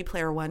Ready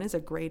Player One is a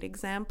great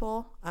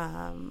example,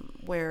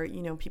 where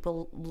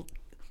people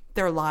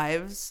their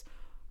lives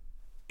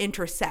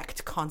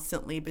intersect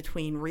constantly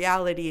between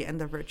reality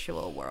and the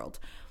virtual world.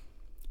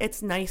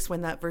 It's nice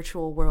when that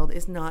virtual world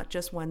is not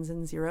just ones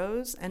and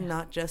zeros and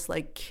not just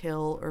like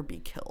kill or be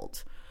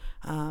killed.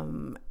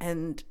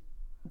 And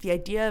the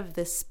idea of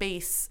this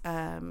space,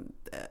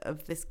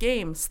 of this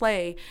game,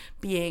 Slay,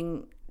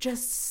 being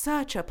just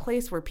such a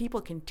place where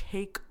people can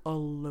take a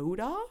load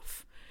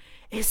off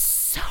is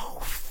so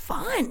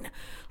fun.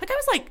 Like, I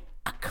was like,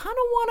 I kind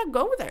of want to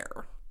go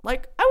there.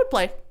 Like, I would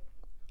play.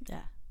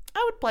 Yeah.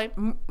 I would play.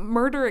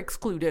 Murder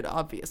excluded,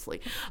 obviously.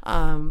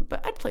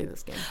 But I'd play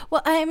this game.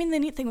 Well, I mean, the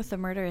neat thing with the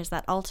murder is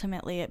that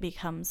ultimately it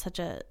becomes such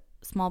a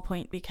small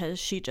point because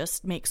she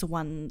just makes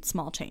one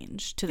small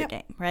change to the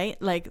game,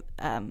 right? Like,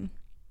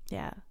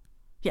 yeah.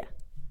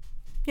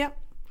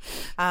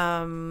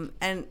 And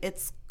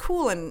it's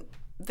cool, and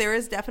there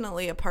is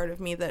definitely a part of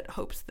me that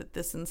hopes that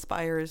this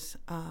inspires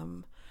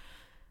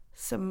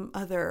some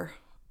other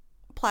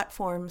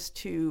platforms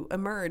to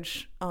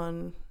emerge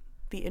on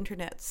the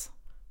internets.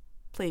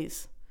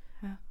 Please.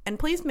 Yeah. And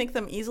please make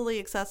them easily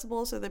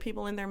accessible so that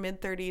people in their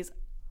mid-30s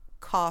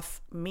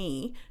can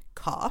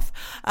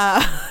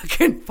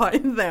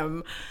find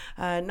them.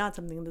 Not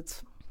something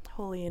that's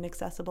wholly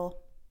inaccessible.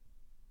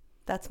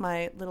 That's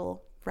my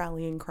little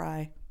rallying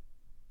cry.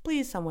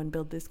 Please, someone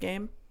build this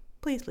game.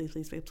 Please, please,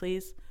 please, please,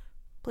 please.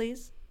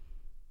 Please.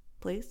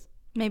 Please.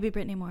 Maybe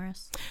Brittany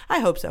Morris. I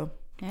hope so.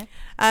 Yeah.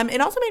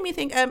 It also made me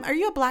think, are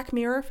you a Black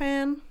Mirror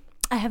fan?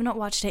 I have not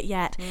watched it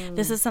yet.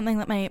 This is something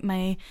that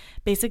my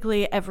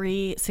basically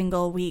every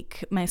single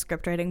week my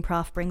script writing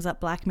prof brings up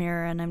Black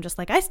Mirror, and I'm just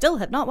like, I still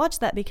have not watched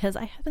that because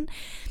I haven't.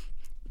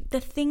 The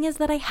thing is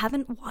that I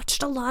haven't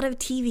watched a lot of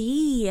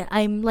TV.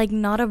 I'm like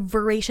not a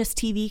voracious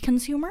TV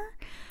consumer.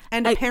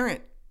 And a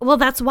parent. Well,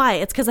 that's why.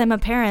 It's because I'm a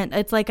parent.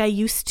 It's like I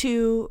used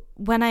to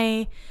when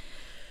I.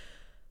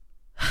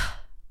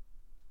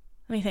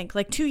 Let me think.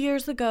 Like 2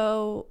 years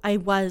ago, I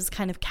was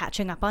kind of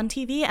catching up on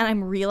TV, and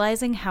I'm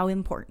realizing how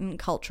important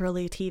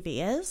culturally TV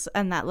is,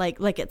 and that like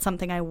it's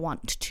something I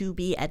want to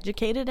be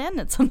educated in.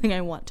 It's something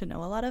I want to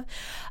know a lot of.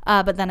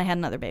 But then I had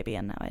another baby,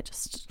 and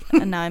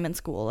now I'm in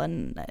school,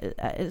 and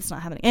it's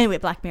not happening. Anyway,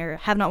 Black Mirror,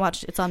 have not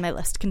watched. It's on my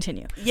list.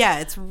 Continue. Yeah,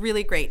 it's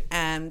really great.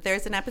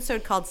 There's an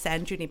episode called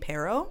San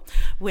Junipero,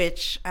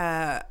 which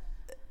I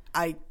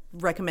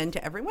recommend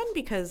to everyone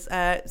because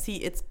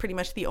it's pretty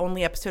much the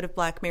only episode of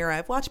Black Mirror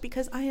I've watched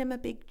because I am a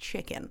big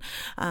chicken.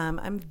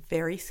 I'm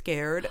very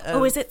scared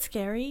of... is it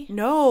scary?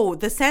 No,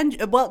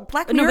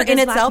 Black Mirror in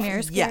itself,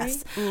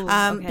 yes. Ooh,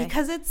 okay.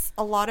 Because it's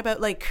a lot about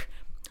like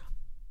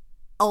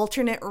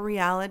alternate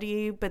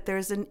reality, but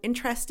there's an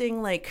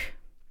interesting like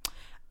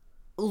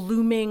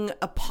looming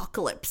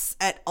apocalypse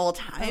at all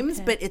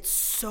times, but it's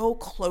so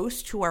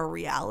close to our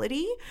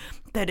reality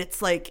that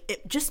it's like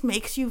it just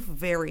makes you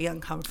very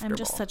uncomfortable. I'm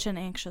just such an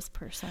anxious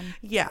person.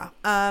 Yeah.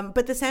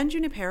 But the San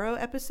Junipero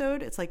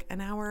episode, it's like an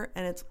hour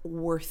and it's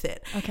worth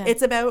it. Okay.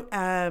 It's about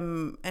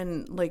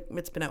and like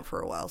it's been out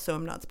for a while, so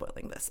I'm not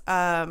spoiling this.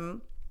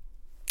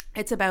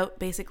 It's about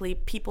basically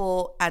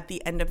people at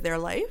the end of their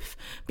life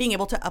being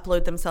able to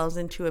upload themselves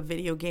into a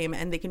video game,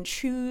 and they can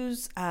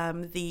choose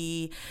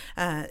the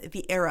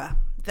era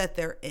that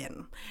they're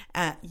in.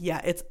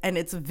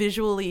 It's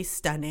visually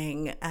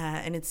stunning,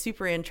 and it's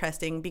super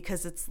interesting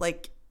because it's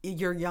like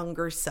your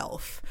younger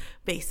self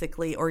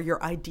basically, or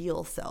your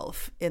ideal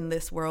self in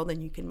this world,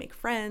 and you can make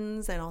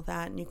friends and all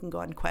that, and you can go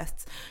on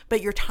quests,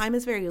 but your time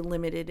is very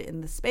limited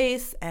in the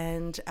space,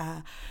 and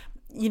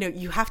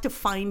you have to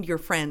find your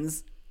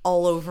friends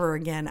all over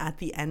again at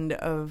the end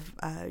of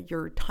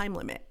your time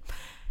limit.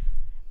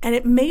 And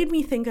it made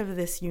me think of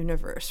this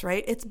universe,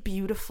 right? It's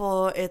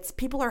beautiful. It's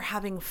people are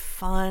having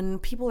fun.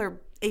 People are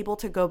able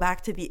to go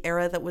back to the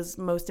era that was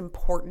most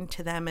important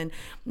to them. And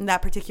in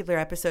that particular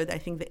episode, I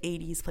think the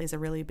 80s plays a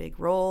really big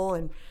role.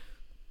 And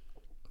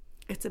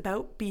it's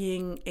about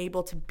being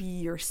able to be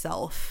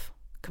yourself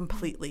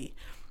completely.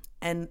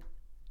 And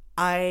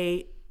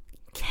I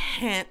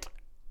can't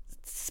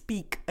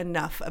speak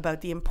enough about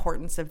the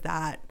importance of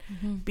that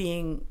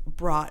being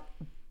brought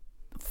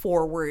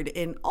forward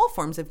in all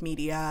forms of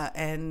media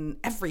and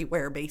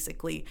everywhere,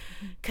 basically,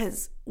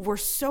 because we're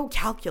so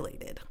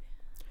calculated,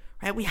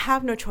 right? We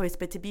have no choice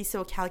but to be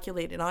so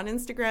calculated. On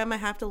Instagram, I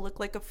have to look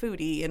like a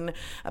foodie and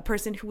a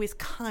person who is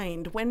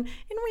kind, when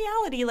in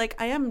reality, like,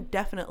 I am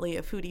definitely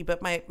a foodie,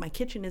 but my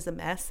kitchen is a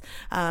mess.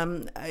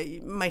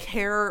 My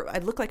hair, I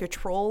look like a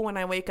troll when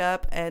I wake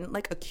up, and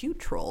like a cute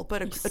troll,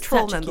 but a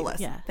troll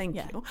nonetheless. Thank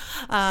you.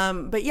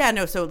 But yeah,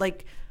 no, so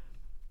like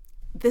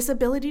this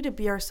ability to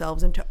be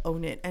ourselves and to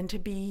own it and to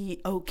be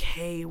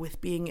okay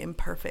with being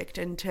imperfect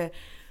and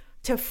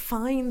to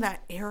find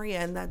that area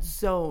and that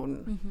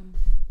zone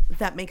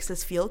that makes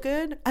us feel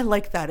good. I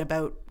like that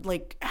about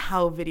like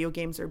how video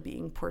games are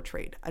being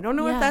portrayed. I don't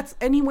know if that's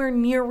anywhere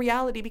near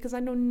reality because I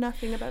know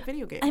nothing about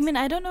video games. I mean,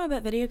 I don't know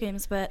about video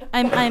games, but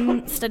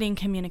I'm studying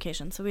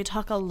communication, so we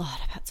talk a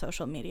lot about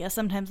social media.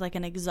 Sometimes like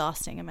an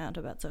exhausting amount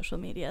about social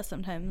media.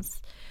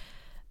 Sometimes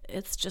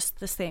it's just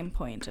the same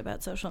point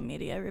about social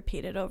media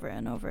repeated over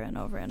and over and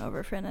over and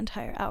over for an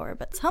entire hour.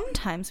 But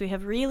sometimes we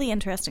have really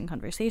interesting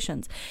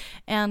conversations.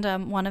 And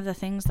one of the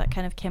things that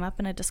kind of came up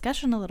in a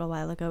discussion a little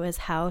while ago is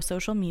how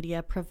social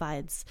media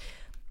provides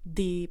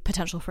the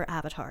potential for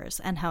avatars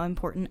and how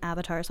important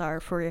avatars are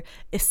for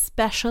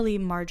especially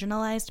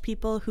marginalized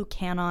people who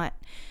cannot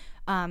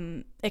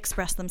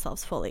express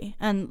themselves fully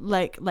and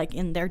like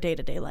in their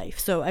day-to-day life.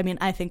 So I mean,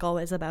 I think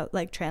always about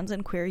like trans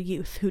and queer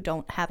youth who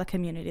don't have a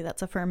community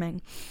that's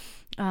affirming,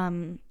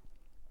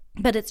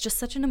 but it's just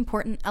such an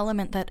important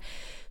element that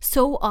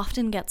so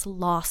often gets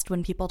lost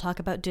when people talk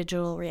about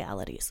digital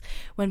realities.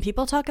 When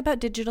people talk about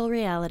digital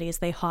realities,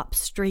 they hop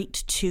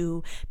straight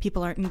to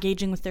people aren't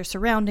engaging with their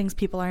surroundings,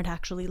 people aren't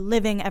actually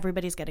living,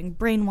 everybody's getting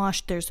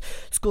brainwashed, there's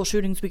school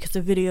shootings because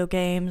of video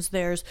games,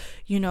 there's,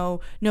 you know,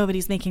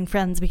 nobody's making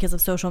friends because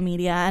of social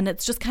media. And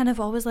it's just kind of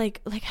always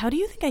like, how do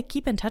you think I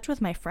keep in touch with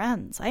my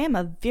friends? I am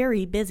a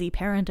very busy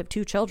parent of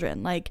 2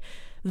 children. Like,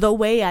 the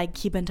way I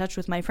keep in touch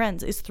with my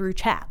friends is through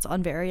chats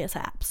on various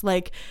apps.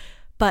 Like,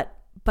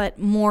 but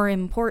more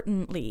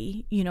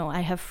importantly, you know, I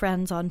have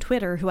friends on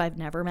Twitter who I've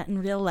never met in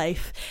real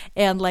life.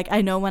 And like,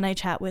 I know when I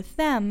chat with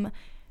them,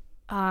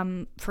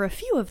 for a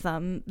few of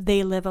them,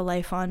 they live a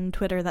life on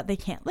Twitter that they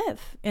can't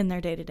live in their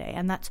day to day.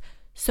 And that's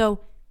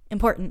so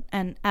important.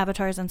 And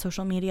avatars and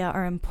social media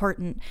are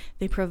important.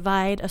 They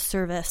provide a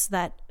service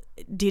that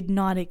did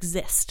not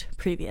exist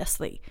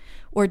previously,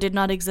 or did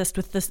not exist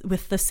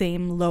with the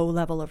same low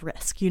level of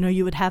risk. You know,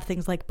 you would have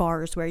things like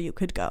bars where you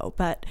could go,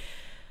 but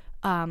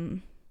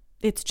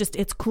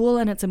it's cool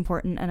and it's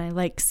important, and I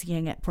like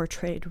seeing it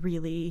portrayed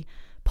really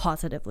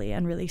positively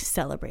and really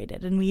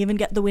celebrated. And we even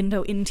get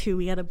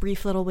we had a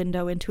brief little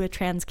window into a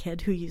trans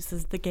kid who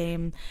uses the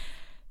game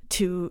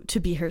to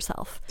be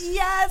herself.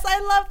 Yes, I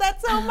love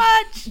that so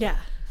much. Yeah.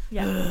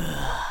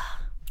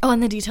 Oh,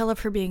 and the detail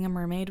of her being a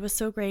mermaid was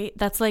so great.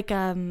 That's like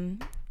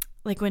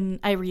when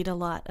I read a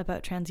lot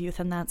about trans youth,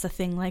 and that's a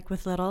thing, like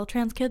with little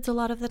trans kids, a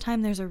lot of the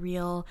time there's a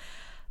real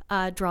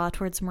draw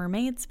towards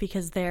mermaids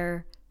because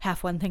they're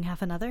half one thing,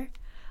 half another,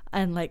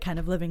 and like kind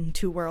of living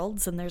 2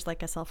 worlds, and there's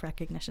like a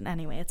self-recognition.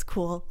 Anyway, it's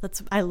cool.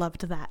 I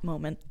loved that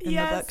moment in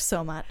the book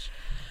so much.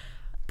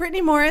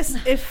 Brittany Morris,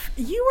 if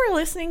you were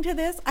listening to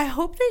this, I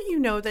hope that you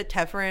know that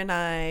Tefra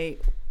and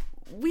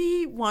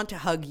we want to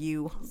hug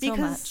you because so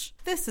much.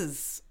 This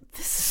is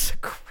a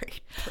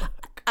great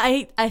book.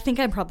 I think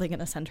I'm probably going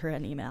to send her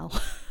an email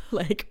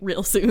like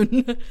real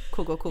soon.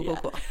 Cool.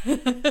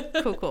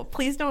 Cool.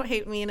 Please don't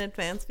hate me in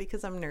advance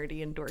because I'm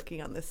nerdy and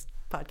dorky on this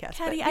podcast.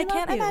 Caddy, I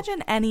can't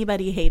imagine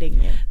anybody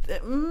hating you.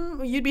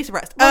 You'd be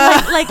surprised.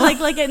 Well,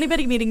 like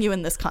anybody meeting you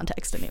in this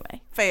context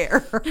anyway.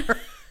 Fair.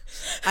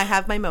 I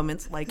have my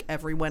moments like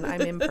everyone.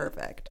 I'm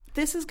imperfect.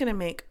 This is going to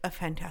make a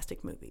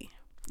fantastic movie.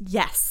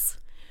 Yes.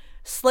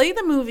 Slay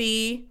the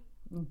movie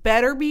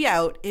better be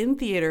out in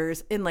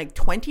theaters in like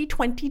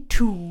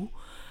 2022.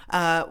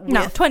 No,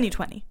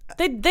 2020.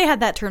 They had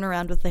that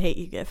turnaround with The Hate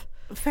You Give.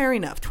 Fair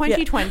enough.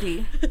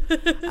 2020.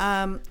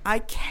 Yeah. I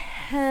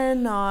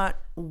cannot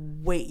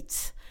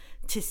wait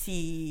to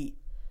see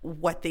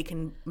what they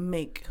can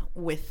make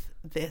with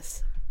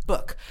this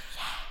book.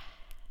 Yeah.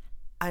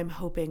 I'm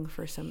hoping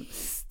for some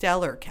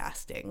stellar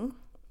casting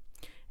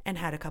and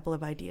had a couple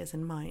of ideas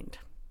in mind.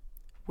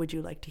 Would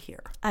you like to hear?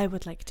 I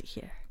would like to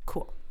hear.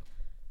 Cool.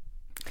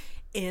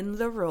 In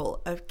the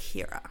role of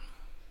Kira,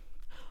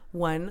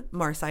 one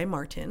Marsai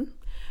Martin,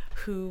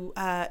 who,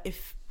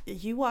 if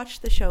you watch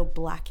the show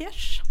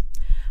Blackish,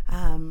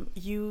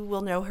 you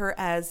will know her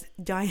as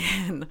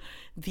Diane,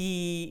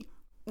 the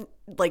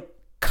like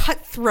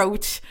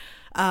cutthroat,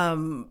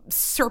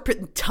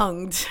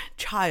 serpent-tongued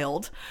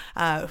child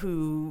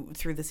who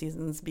through the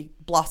seasons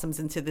blossoms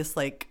into this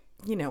like,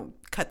 you know,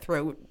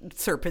 cutthroat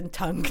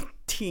serpent-tongued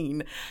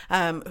teen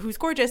who's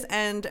gorgeous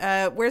and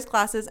wears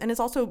glasses and is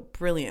also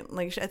brilliant.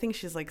 Like I think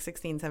she's like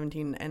 16,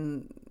 17,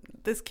 and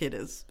this kid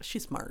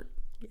she's smart.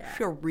 Yeah.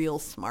 She's real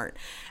smart.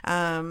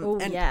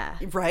 Yeah.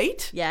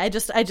 Right? Yeah, I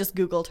just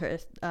Googled her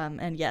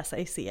and yes,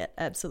 I see it.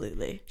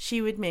 Absolutely.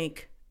 She would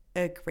make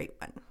a great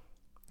one.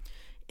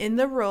 In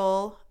the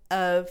role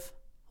of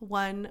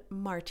one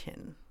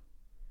Martin.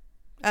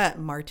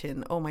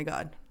 Martin. Oh my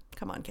God.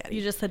 Come on, Caddy.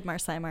 You just said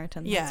Marsai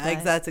Martin. Yeah,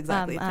 that's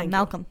exactly.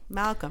 Malcolm.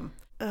 Malcolm.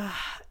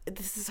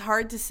 This is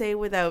hard to say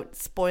without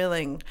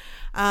spoiling.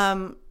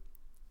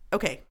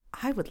 Okay.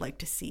 I would like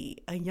to see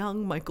a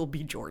young Michael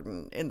B.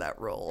 Jordan in that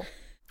role.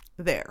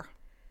 There.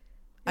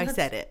 I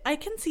said it. I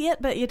can see it,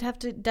 but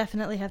you'd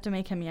definitely have to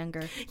make him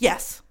younger.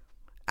 Yes.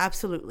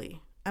 Absolutely.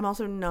 I'm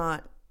also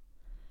not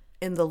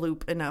in the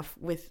loop enough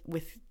with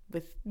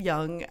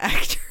young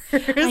actors.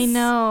 I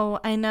know.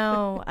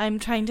 I'm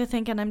trying to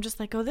think, and I'm just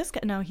like, oh, this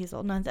guy. No, he's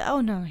old. No,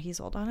 oh no,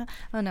 he's old. Oh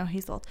no,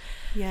 he's old.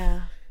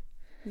 Yeah.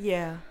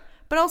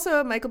 But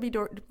also Michael B.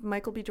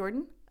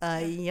 Jordan,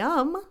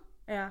 yum.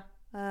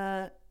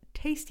 Yeah.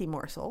 Tasty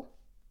morsel.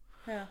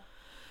 Yeah.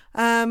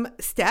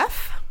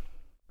 Steph.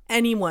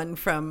 Anyone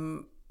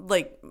from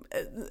like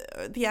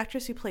the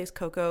actress who plays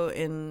Coco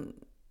in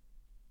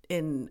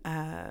Dear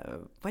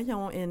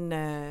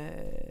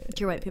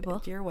White People.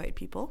 Dear White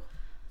People.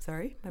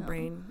 Sorry, my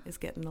brain is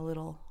getting a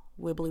little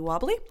wibbly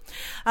wobbly.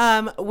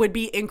 Would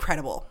be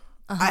incredible.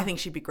 I think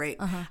she'd be great.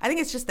 I think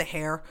it's just the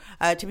hair,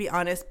 to be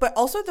honest, but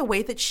also the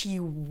way that she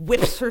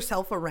whips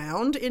herself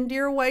around in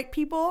Dear White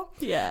People.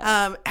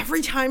 Yeah.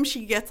 Every time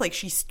she gets like,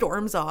 she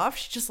storms off,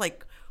 she just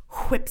like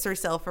whips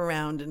herself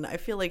around, and I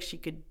feel like she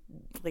could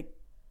like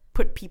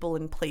put people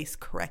in place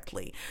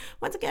correctly.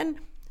 Once again,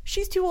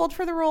 she's too old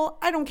for the role.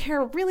 I don't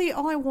care. Really,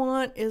 all I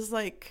want is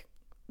like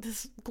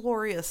this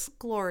glorious,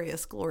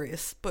 glorious,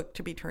 glorious book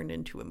to be turned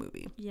into a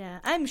movie. Yeah,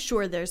 I'm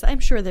sure there's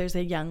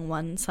a young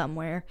one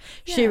somewhere.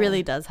 She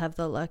really does have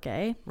the look,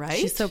 eh? Right?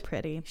 She's so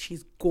pretty.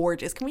 She's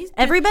gorgeous. Can we?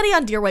 Everybody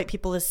on Dear White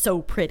People is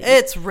so pretty.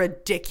 It's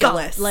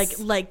ridiculous. God,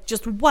 like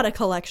just what a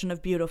collection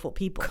of beautiful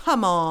people.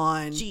 Come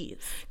on. Jeez.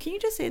 Can you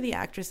just say the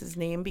actress's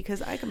name,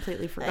 because I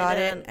completely forgot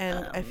it,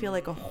 and I feel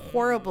like a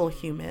horrible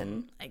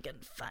human. I can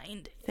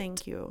find it.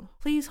 Thank you.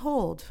 Please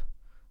hold.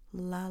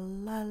 La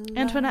la la.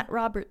 Antoinette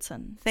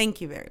Robertson. Thank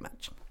you very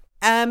much.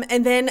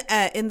 And then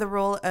in the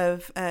role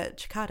of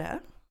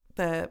Chikata,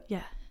 the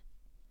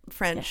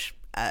French,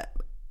 an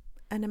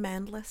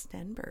Amandla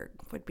Stenberg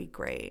would be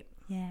great.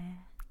 Yeah.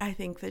 I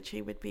think that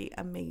she would be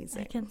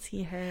amazing. I can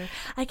see her.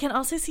 I can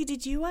also see,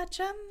 did you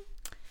watch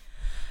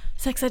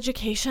Sex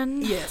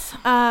Education? Yes.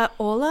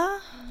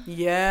 Ola?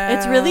 Yeah.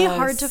 It's really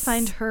hard to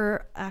find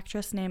her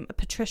actress name,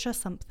 Patricia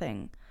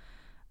something.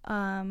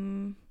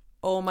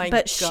 Oh my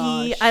but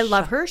gosh. I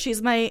love her.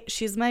 She's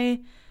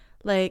my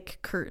like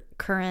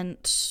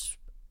current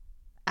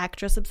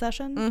actress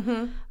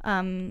obsession.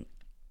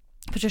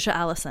 Patricia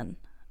Allison.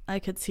 I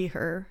could see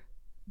her.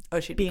 Oh,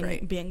 she'd be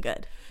great. Being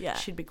good. Yeah.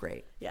 She'd be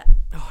great. Yeah.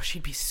 Oh,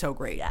 she'd be so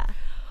great. Yeah.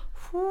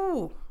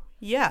 Whew.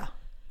 Yeah.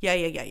 Yeah.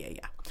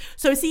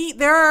 So see,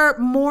 there are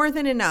more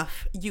than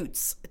enough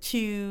youths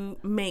to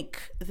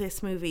make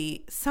this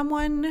movie.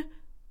 Someone,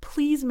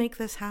 please make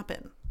this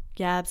happen.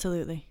 Yeah,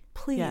 absolutely.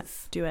 Please.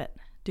 Yeah.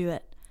 Do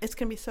it. It's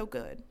going to be so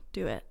good.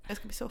 Do it. It's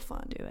going to be so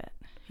fun. Do it.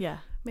 Yeah.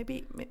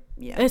 Maybe,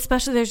 yeah.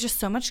 Especially, there's just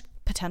so much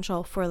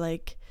potential for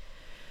like,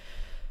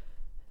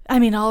 I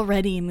mean,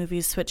 already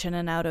movies switch in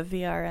and out of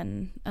VR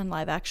and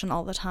live action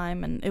all the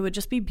time, and it would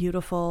just be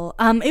beautiful.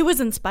 It was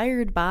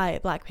inspired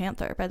by Black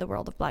Panther, by the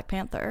world of Black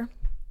Panther,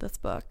 this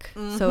book.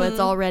 So it's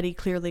already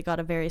clearly got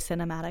a very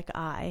cinematic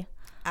eye.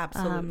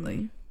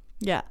 Absolutely.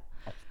 Yeah.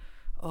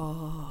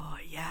 Oh,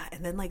 yeah.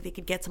 And then, like, they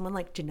could get someone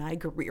like Janai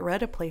Gurira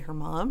to play her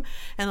mom.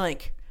 And,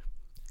 like,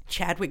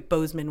 Chadwick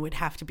Boseman would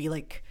have to be,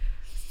 like,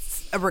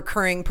 a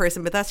recurring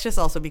person. But that's just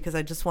also because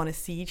I just want to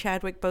see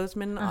Chadwick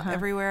Boseman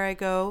everywhere I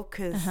go.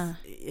 Because,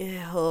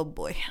 oh,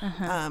 boy.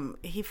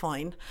 He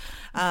fine.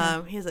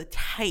 He has a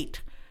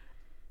tight,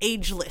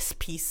 ageless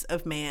piece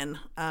of man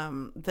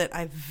that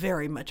I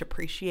very much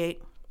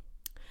appreciate.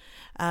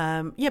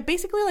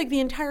 Basically like the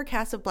entire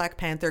cast of Black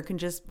Panther can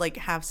just like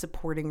have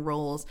supporting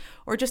roles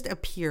or just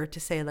appear to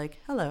say like,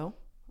 hello,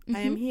 I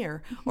am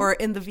here. Or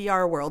in the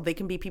VR world, they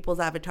can be people's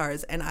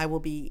avatars and I will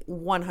be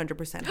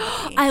 100%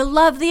 happy. I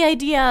love the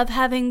idea of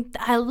having,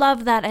 I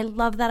love that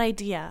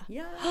idea.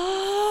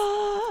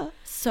 Yeah.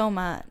 So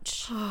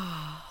much.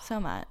 So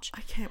much.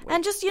 I can't wait.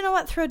 And just, you know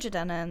what, throw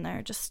Jidenna in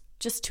there just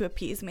to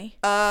appease me.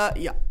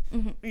 Yeah.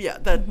 Yeah,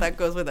 that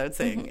goes without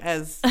saying,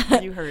 as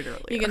you heard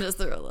earlier. You can just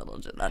throw a little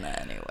Jidenna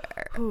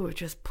anywhere. Ooh,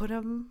 just put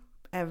him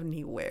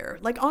anywhere.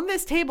 Like on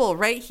this table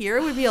right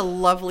here would be a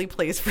lovely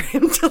place for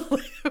him to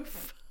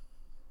live.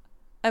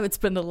 I would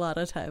spend a lot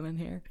of time in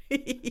here.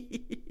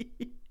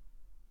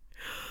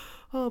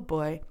 Oh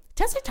boy.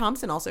 Tessa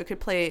Thompson also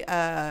could play,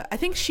 I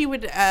think she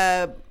would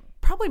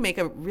probably make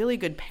a really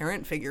good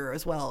parent figure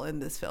as well in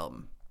this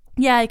film.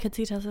 Yeah, I could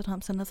see Tessa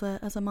Thompson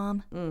as a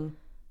mom.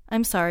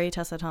 I'm sorry,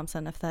 Tessa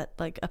Thompson, if that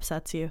like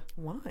upsets you.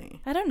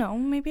 Why? I don't know.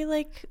 Maybe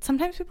like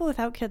sometimes people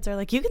without kids are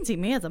like, you can see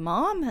me as a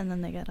mom, and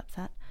then they get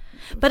upset.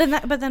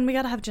 But then we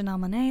got to have Janelle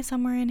Monáe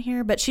somewhere in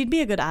here. But she'd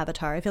be a good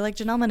avatar. I feel like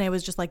Janelle Monáe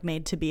was just like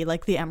made to be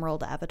like the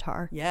Emerald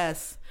avatar.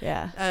 Yes.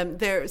 Yeah.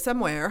 There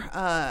somewhere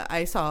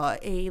I saw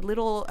a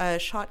little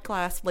shot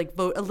glass like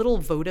a little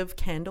votive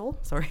candle.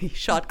 Sorry,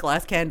 shot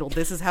glass candle.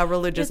 This is how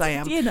religious I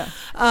am. You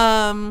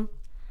know.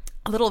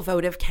 A little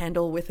votive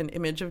candle with an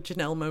image of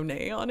Janelle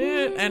Monáe on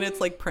it, and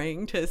it's like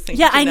praying to Saint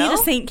Yeah, Janelle. I need a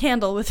saint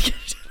candle with.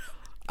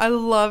 I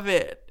love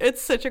it.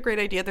 It's such a great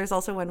idea. There's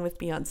also one with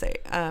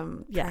Beyonce.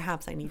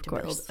 Perhaps I need to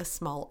build a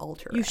small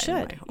altar. You should. In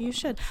my home. You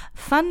should.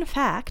 Fun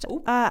fact: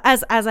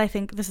 as I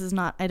think this is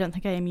not. I don't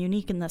think I am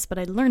unique in this, but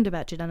I learned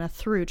about Jidenna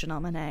through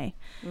Janelle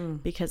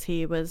Monáe because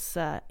he was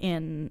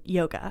in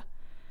Yoga.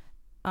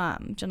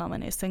 Janelle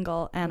Monáe's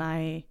single, and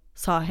I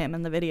saw him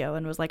in the video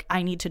and was like,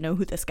 I need to know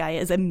who this guy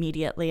is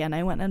immediately, and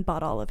I went and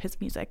bought all of his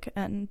music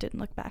and didn't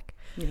look back.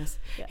 Yes.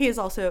 Yeah. He is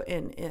also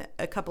in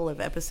a couple of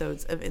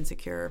episodes of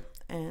Insecure,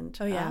 and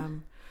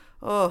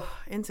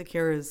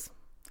Insecure is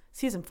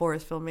season 4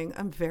 is filming.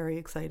 I'm very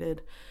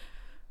excited.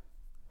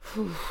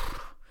 And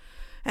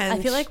I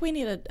feel like we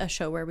need a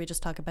show where we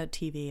just talk about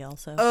TV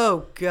also.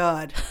 Oh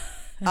God.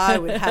 I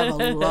would have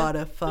a lot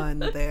of fun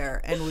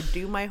there and would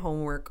do my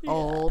homework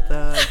all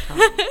the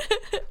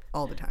time.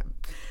 All the time.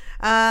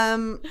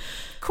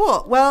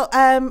 Cool. Well,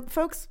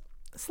 folks,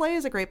 Slay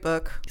is a great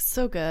book.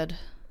 So good.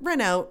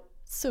 Run out.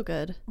 So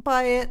good.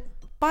 Buy it.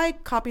 Buy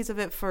copies of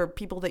it for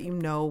people that you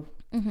know.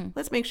 Mm-hmm.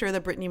 Let's make sure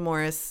that Brittany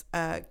Morris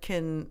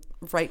can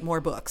write more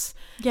books.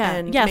 Yeah.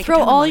 And Yeah. make a Throw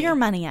ton of all money. your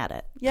money at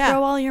it. Yeah.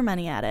 Throw all your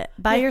money at it.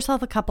 Buy Yeah.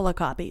 yourself a couple of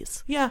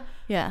copies. Yeah.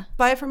 Yeah.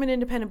 Buy it from an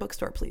independent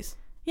bookstore, please,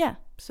 Yeah.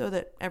 so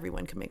that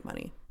everyone can make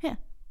money. Yeah.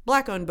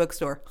 Black-owned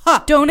bookstore.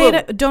 Ha!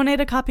 Donate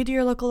a copy to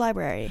your local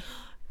library.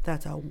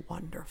 That's a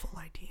wonderful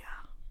idea.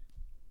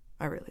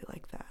 I really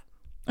like that.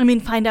 I mean,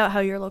 find out how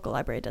your local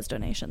library does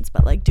donations,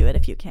 but like do it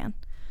if you can.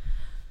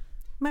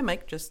 My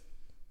mic just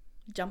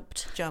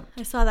Jumped. jumped.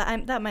 I saw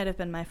that. That might have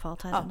been my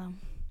fault. I don't know.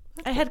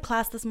 That's I had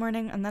class this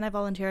morning, and then I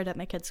volunteered at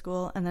my kid's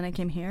school, and then I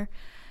came here,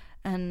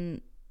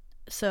 and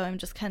so I'm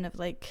just kind of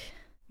like,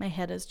 my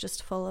head is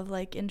just full of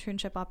like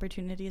internship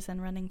opportunities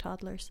and running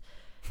toddlers.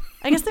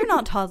 I guess they're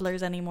not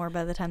toddlers anymore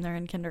by the time they're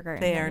in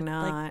kindergarten. They They're, are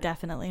not. Like,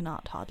 definitely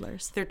not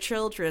toddlers. They're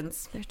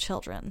children's They're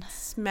children.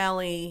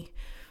 smelly,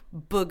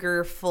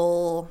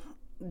 boogerful,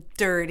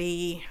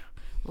 dirty,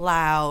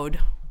 loud,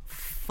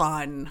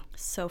 fun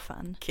So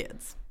fun.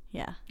 kids.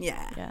 Yeah.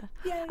 Yeah.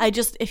 Yeah. Yay.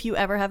 If you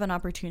ever have an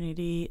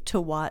opportunity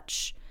to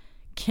watch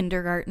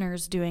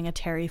kindergartners doing a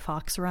Terry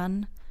Fox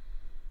run,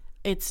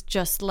 it's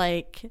just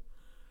like,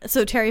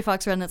 so Terry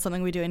Fox run, it's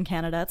something we do in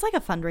Canada. It's like a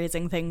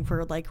fundraising thing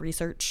for like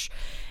research,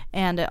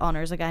 and it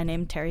honors a guy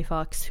named Terry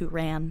Fox who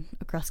ran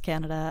across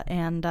Canada.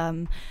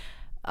 And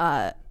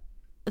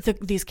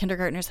these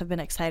kindergartners have been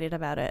excited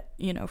about it,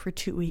 for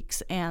 2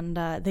 weeks, and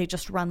they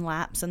just run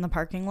laps in the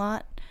parking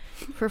lot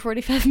for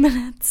 45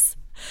 minutes.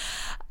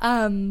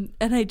 And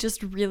I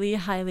just really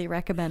highly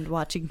recommend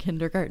watching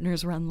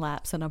kindergartners run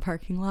laps in a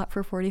parking lot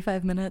for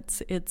 45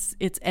 minutes. It's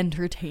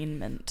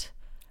entertainment.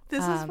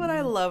 This is what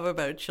I love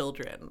about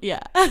children. Yeah.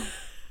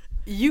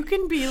 You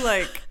can be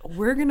like,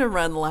 we're going to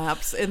run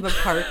laps in the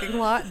parking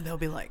lot. And they'll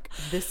be like,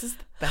 this is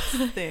the best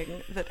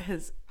thing that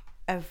has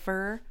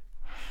ever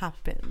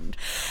happened.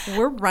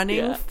 We're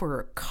running for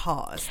a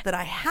cause that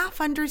I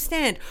half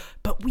understand,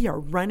 but we are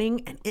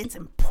running and it's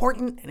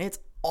important and it's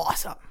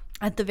awesome.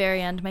 At the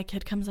very end, my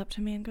kid comes up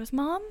to me and goes,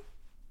 "Mom,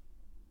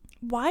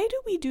 why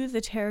do we do the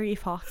Terry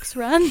Fox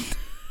run?"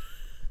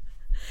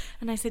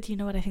 And I said, "You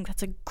know what? I think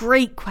that's a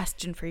great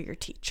question for your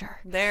teacher."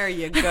 There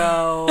you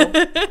go.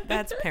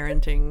 That's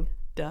parenting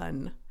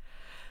done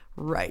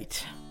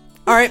right.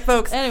 All right,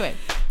 folks. Anyway,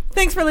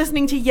 thanks for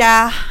listening to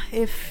Yeah.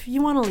 If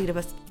you want to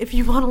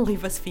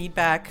leave us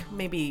feedback,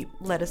 maybe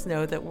let us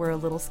know that we're a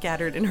little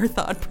scattered in our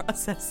thought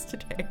process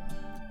today.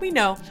 We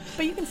know,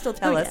 but you can still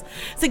tell us.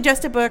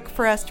 Suggest a book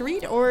for us to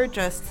read, or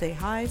just say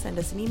hi. Send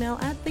us an email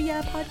at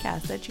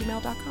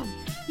theyapodcast@gmail.com.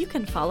 you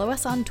can follow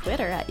us on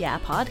Twitter at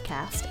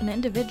YaPodcast and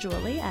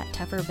individually at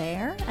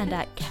Tefferbear and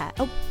at Cat.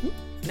 Oh,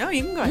 No,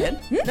 you can go ahead.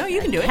 No,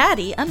 you can do it.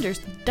 Caddy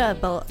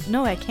double.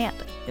 No, I can't.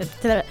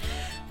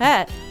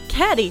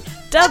 Caddy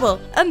double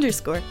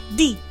underscore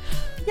D.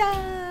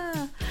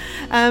 Yeah.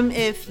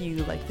 If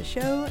you like the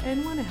show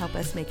and want to help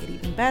us make it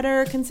even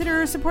better,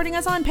 consider supporting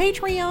us on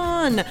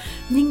Patreon.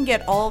 You can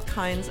get all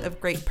kinds of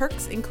great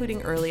perks,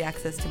 including early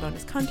access to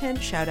bonus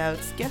content,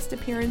 shout-outs, guest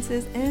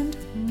appearances, and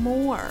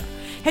more.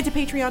 Head to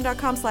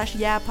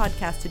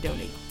patreon.com/yeahpodcast to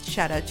donate.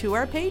 Shout out to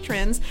our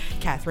patrons,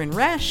 Catherine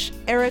Resch,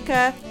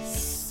 Erica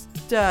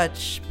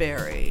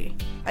Stutchberry.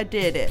 I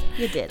did it.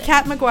 You did it.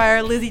 Kat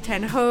McGuire, Lizzie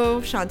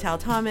Tenhove, Chantal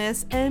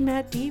Thomas, and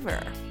Matt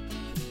Deaver.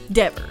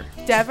 Dever.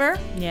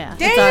 Yeah.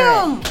 Damn! It's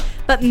all right.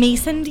 But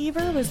Mason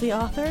Deaver was the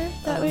author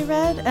that we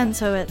read, and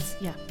so it's,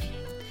 yeah.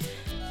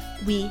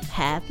 We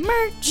have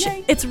merch.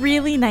 Yay. It's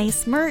really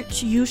nice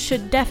merch. You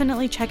should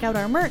definitely check out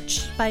our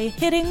merch by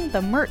hitting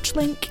the merch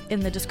link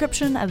in the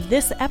description of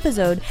this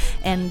episode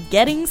and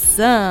getting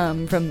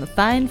some from the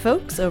fine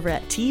folks over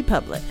at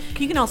TeePublic.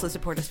 You can also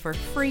support us for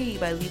free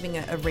by leaving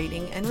a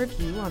rating and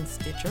review on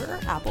Stitcher or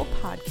Apple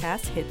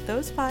Podcasts. Hit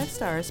those 5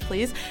 stars,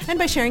 please. And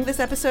by sharing this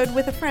episode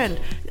with a friend.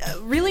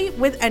 Really,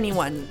 with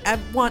anyone. I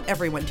want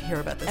everyone to hear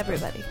about this.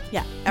 Everybody. book.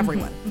 Yeah.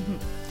 Everyone.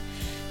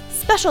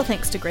 Special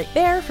thanks to Great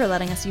Bear for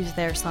letting us use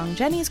their song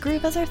Jenny's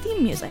Groove as our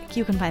theme music.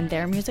 You can find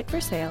their music for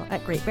sale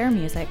at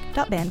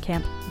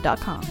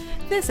greatbearmusic.bandcamp.com.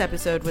 This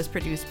episode was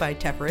produced by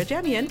Tefera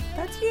Jemian,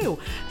 that's you,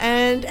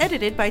 and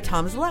edited by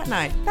Tom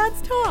Zlatni,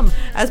 that's Tom,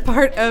 as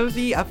part of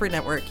the Upward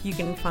Network. You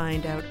can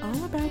find out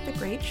all about the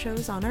great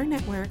shows on our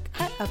network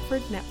at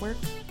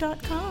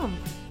upwardnetwork.com.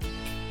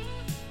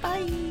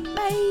 Bye.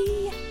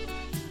 Bye.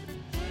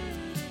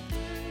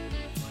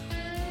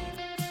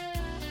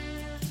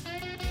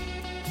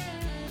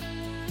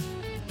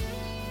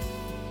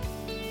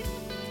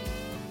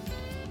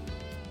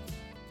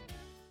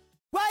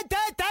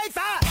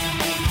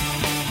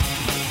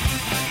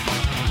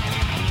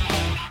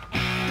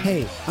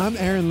 Hey, I'm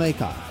Aaron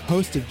Lakoff,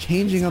 host of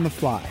Changing on the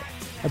Fly,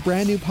 a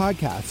brand new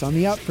podcast on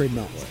the Upford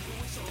Network.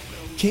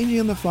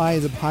 Changing on the Fly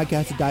is a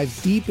podcast that dives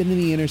deep into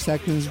the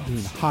intersections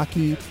between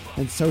hockey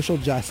and social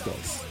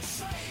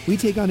justice. We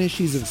take on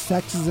issues of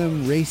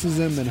sexism,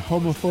 racism, and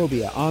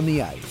homophobia on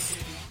the ice.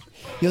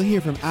 You'll hear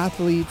from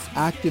athletes,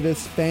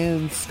 activists,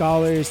 fans,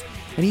 scholars,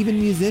 and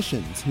even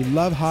musicians who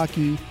love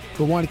hockey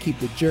but want to keep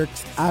the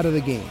jerks out of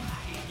the game.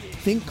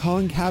 Think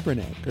Colin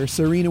Kaepernick or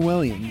Serena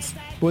Williams,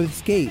 but with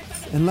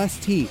skates and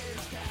less teeth.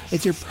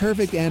 It's your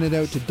perfect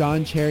antidote to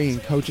Don Cherry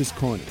and Coach's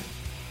Corner.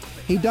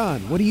 Hey Don,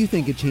 what do you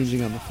think of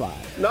Changing on the Fly?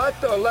 Not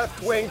the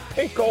left-wing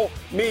pinko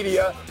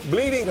media,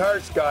 bleeding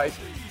hearts guys.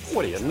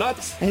 What are you,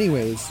 nuts?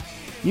 Anyways,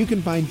 you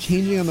can find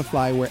Changing on the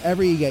Fly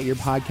wherever you get your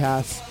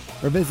podcasts,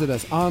 or visit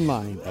us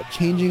online at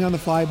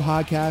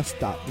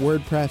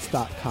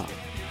changingontheflypodcast.wordpress.com.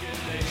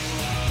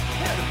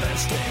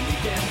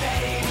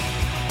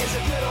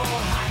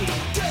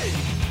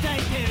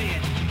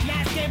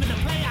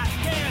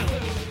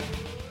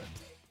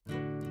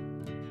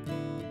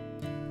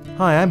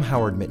 Hi, I'm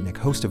Howard Mitnick,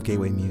 host of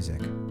Gateway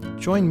Music.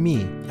 Join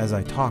me as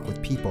I talk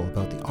with people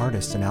about the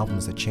artists and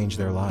albums that changed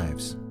their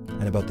lives,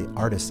 and about the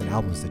artists and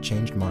albums that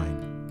changed mine.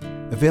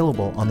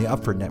 Available on the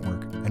Upford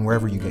Network and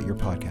wherever you get your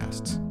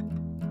podcasts.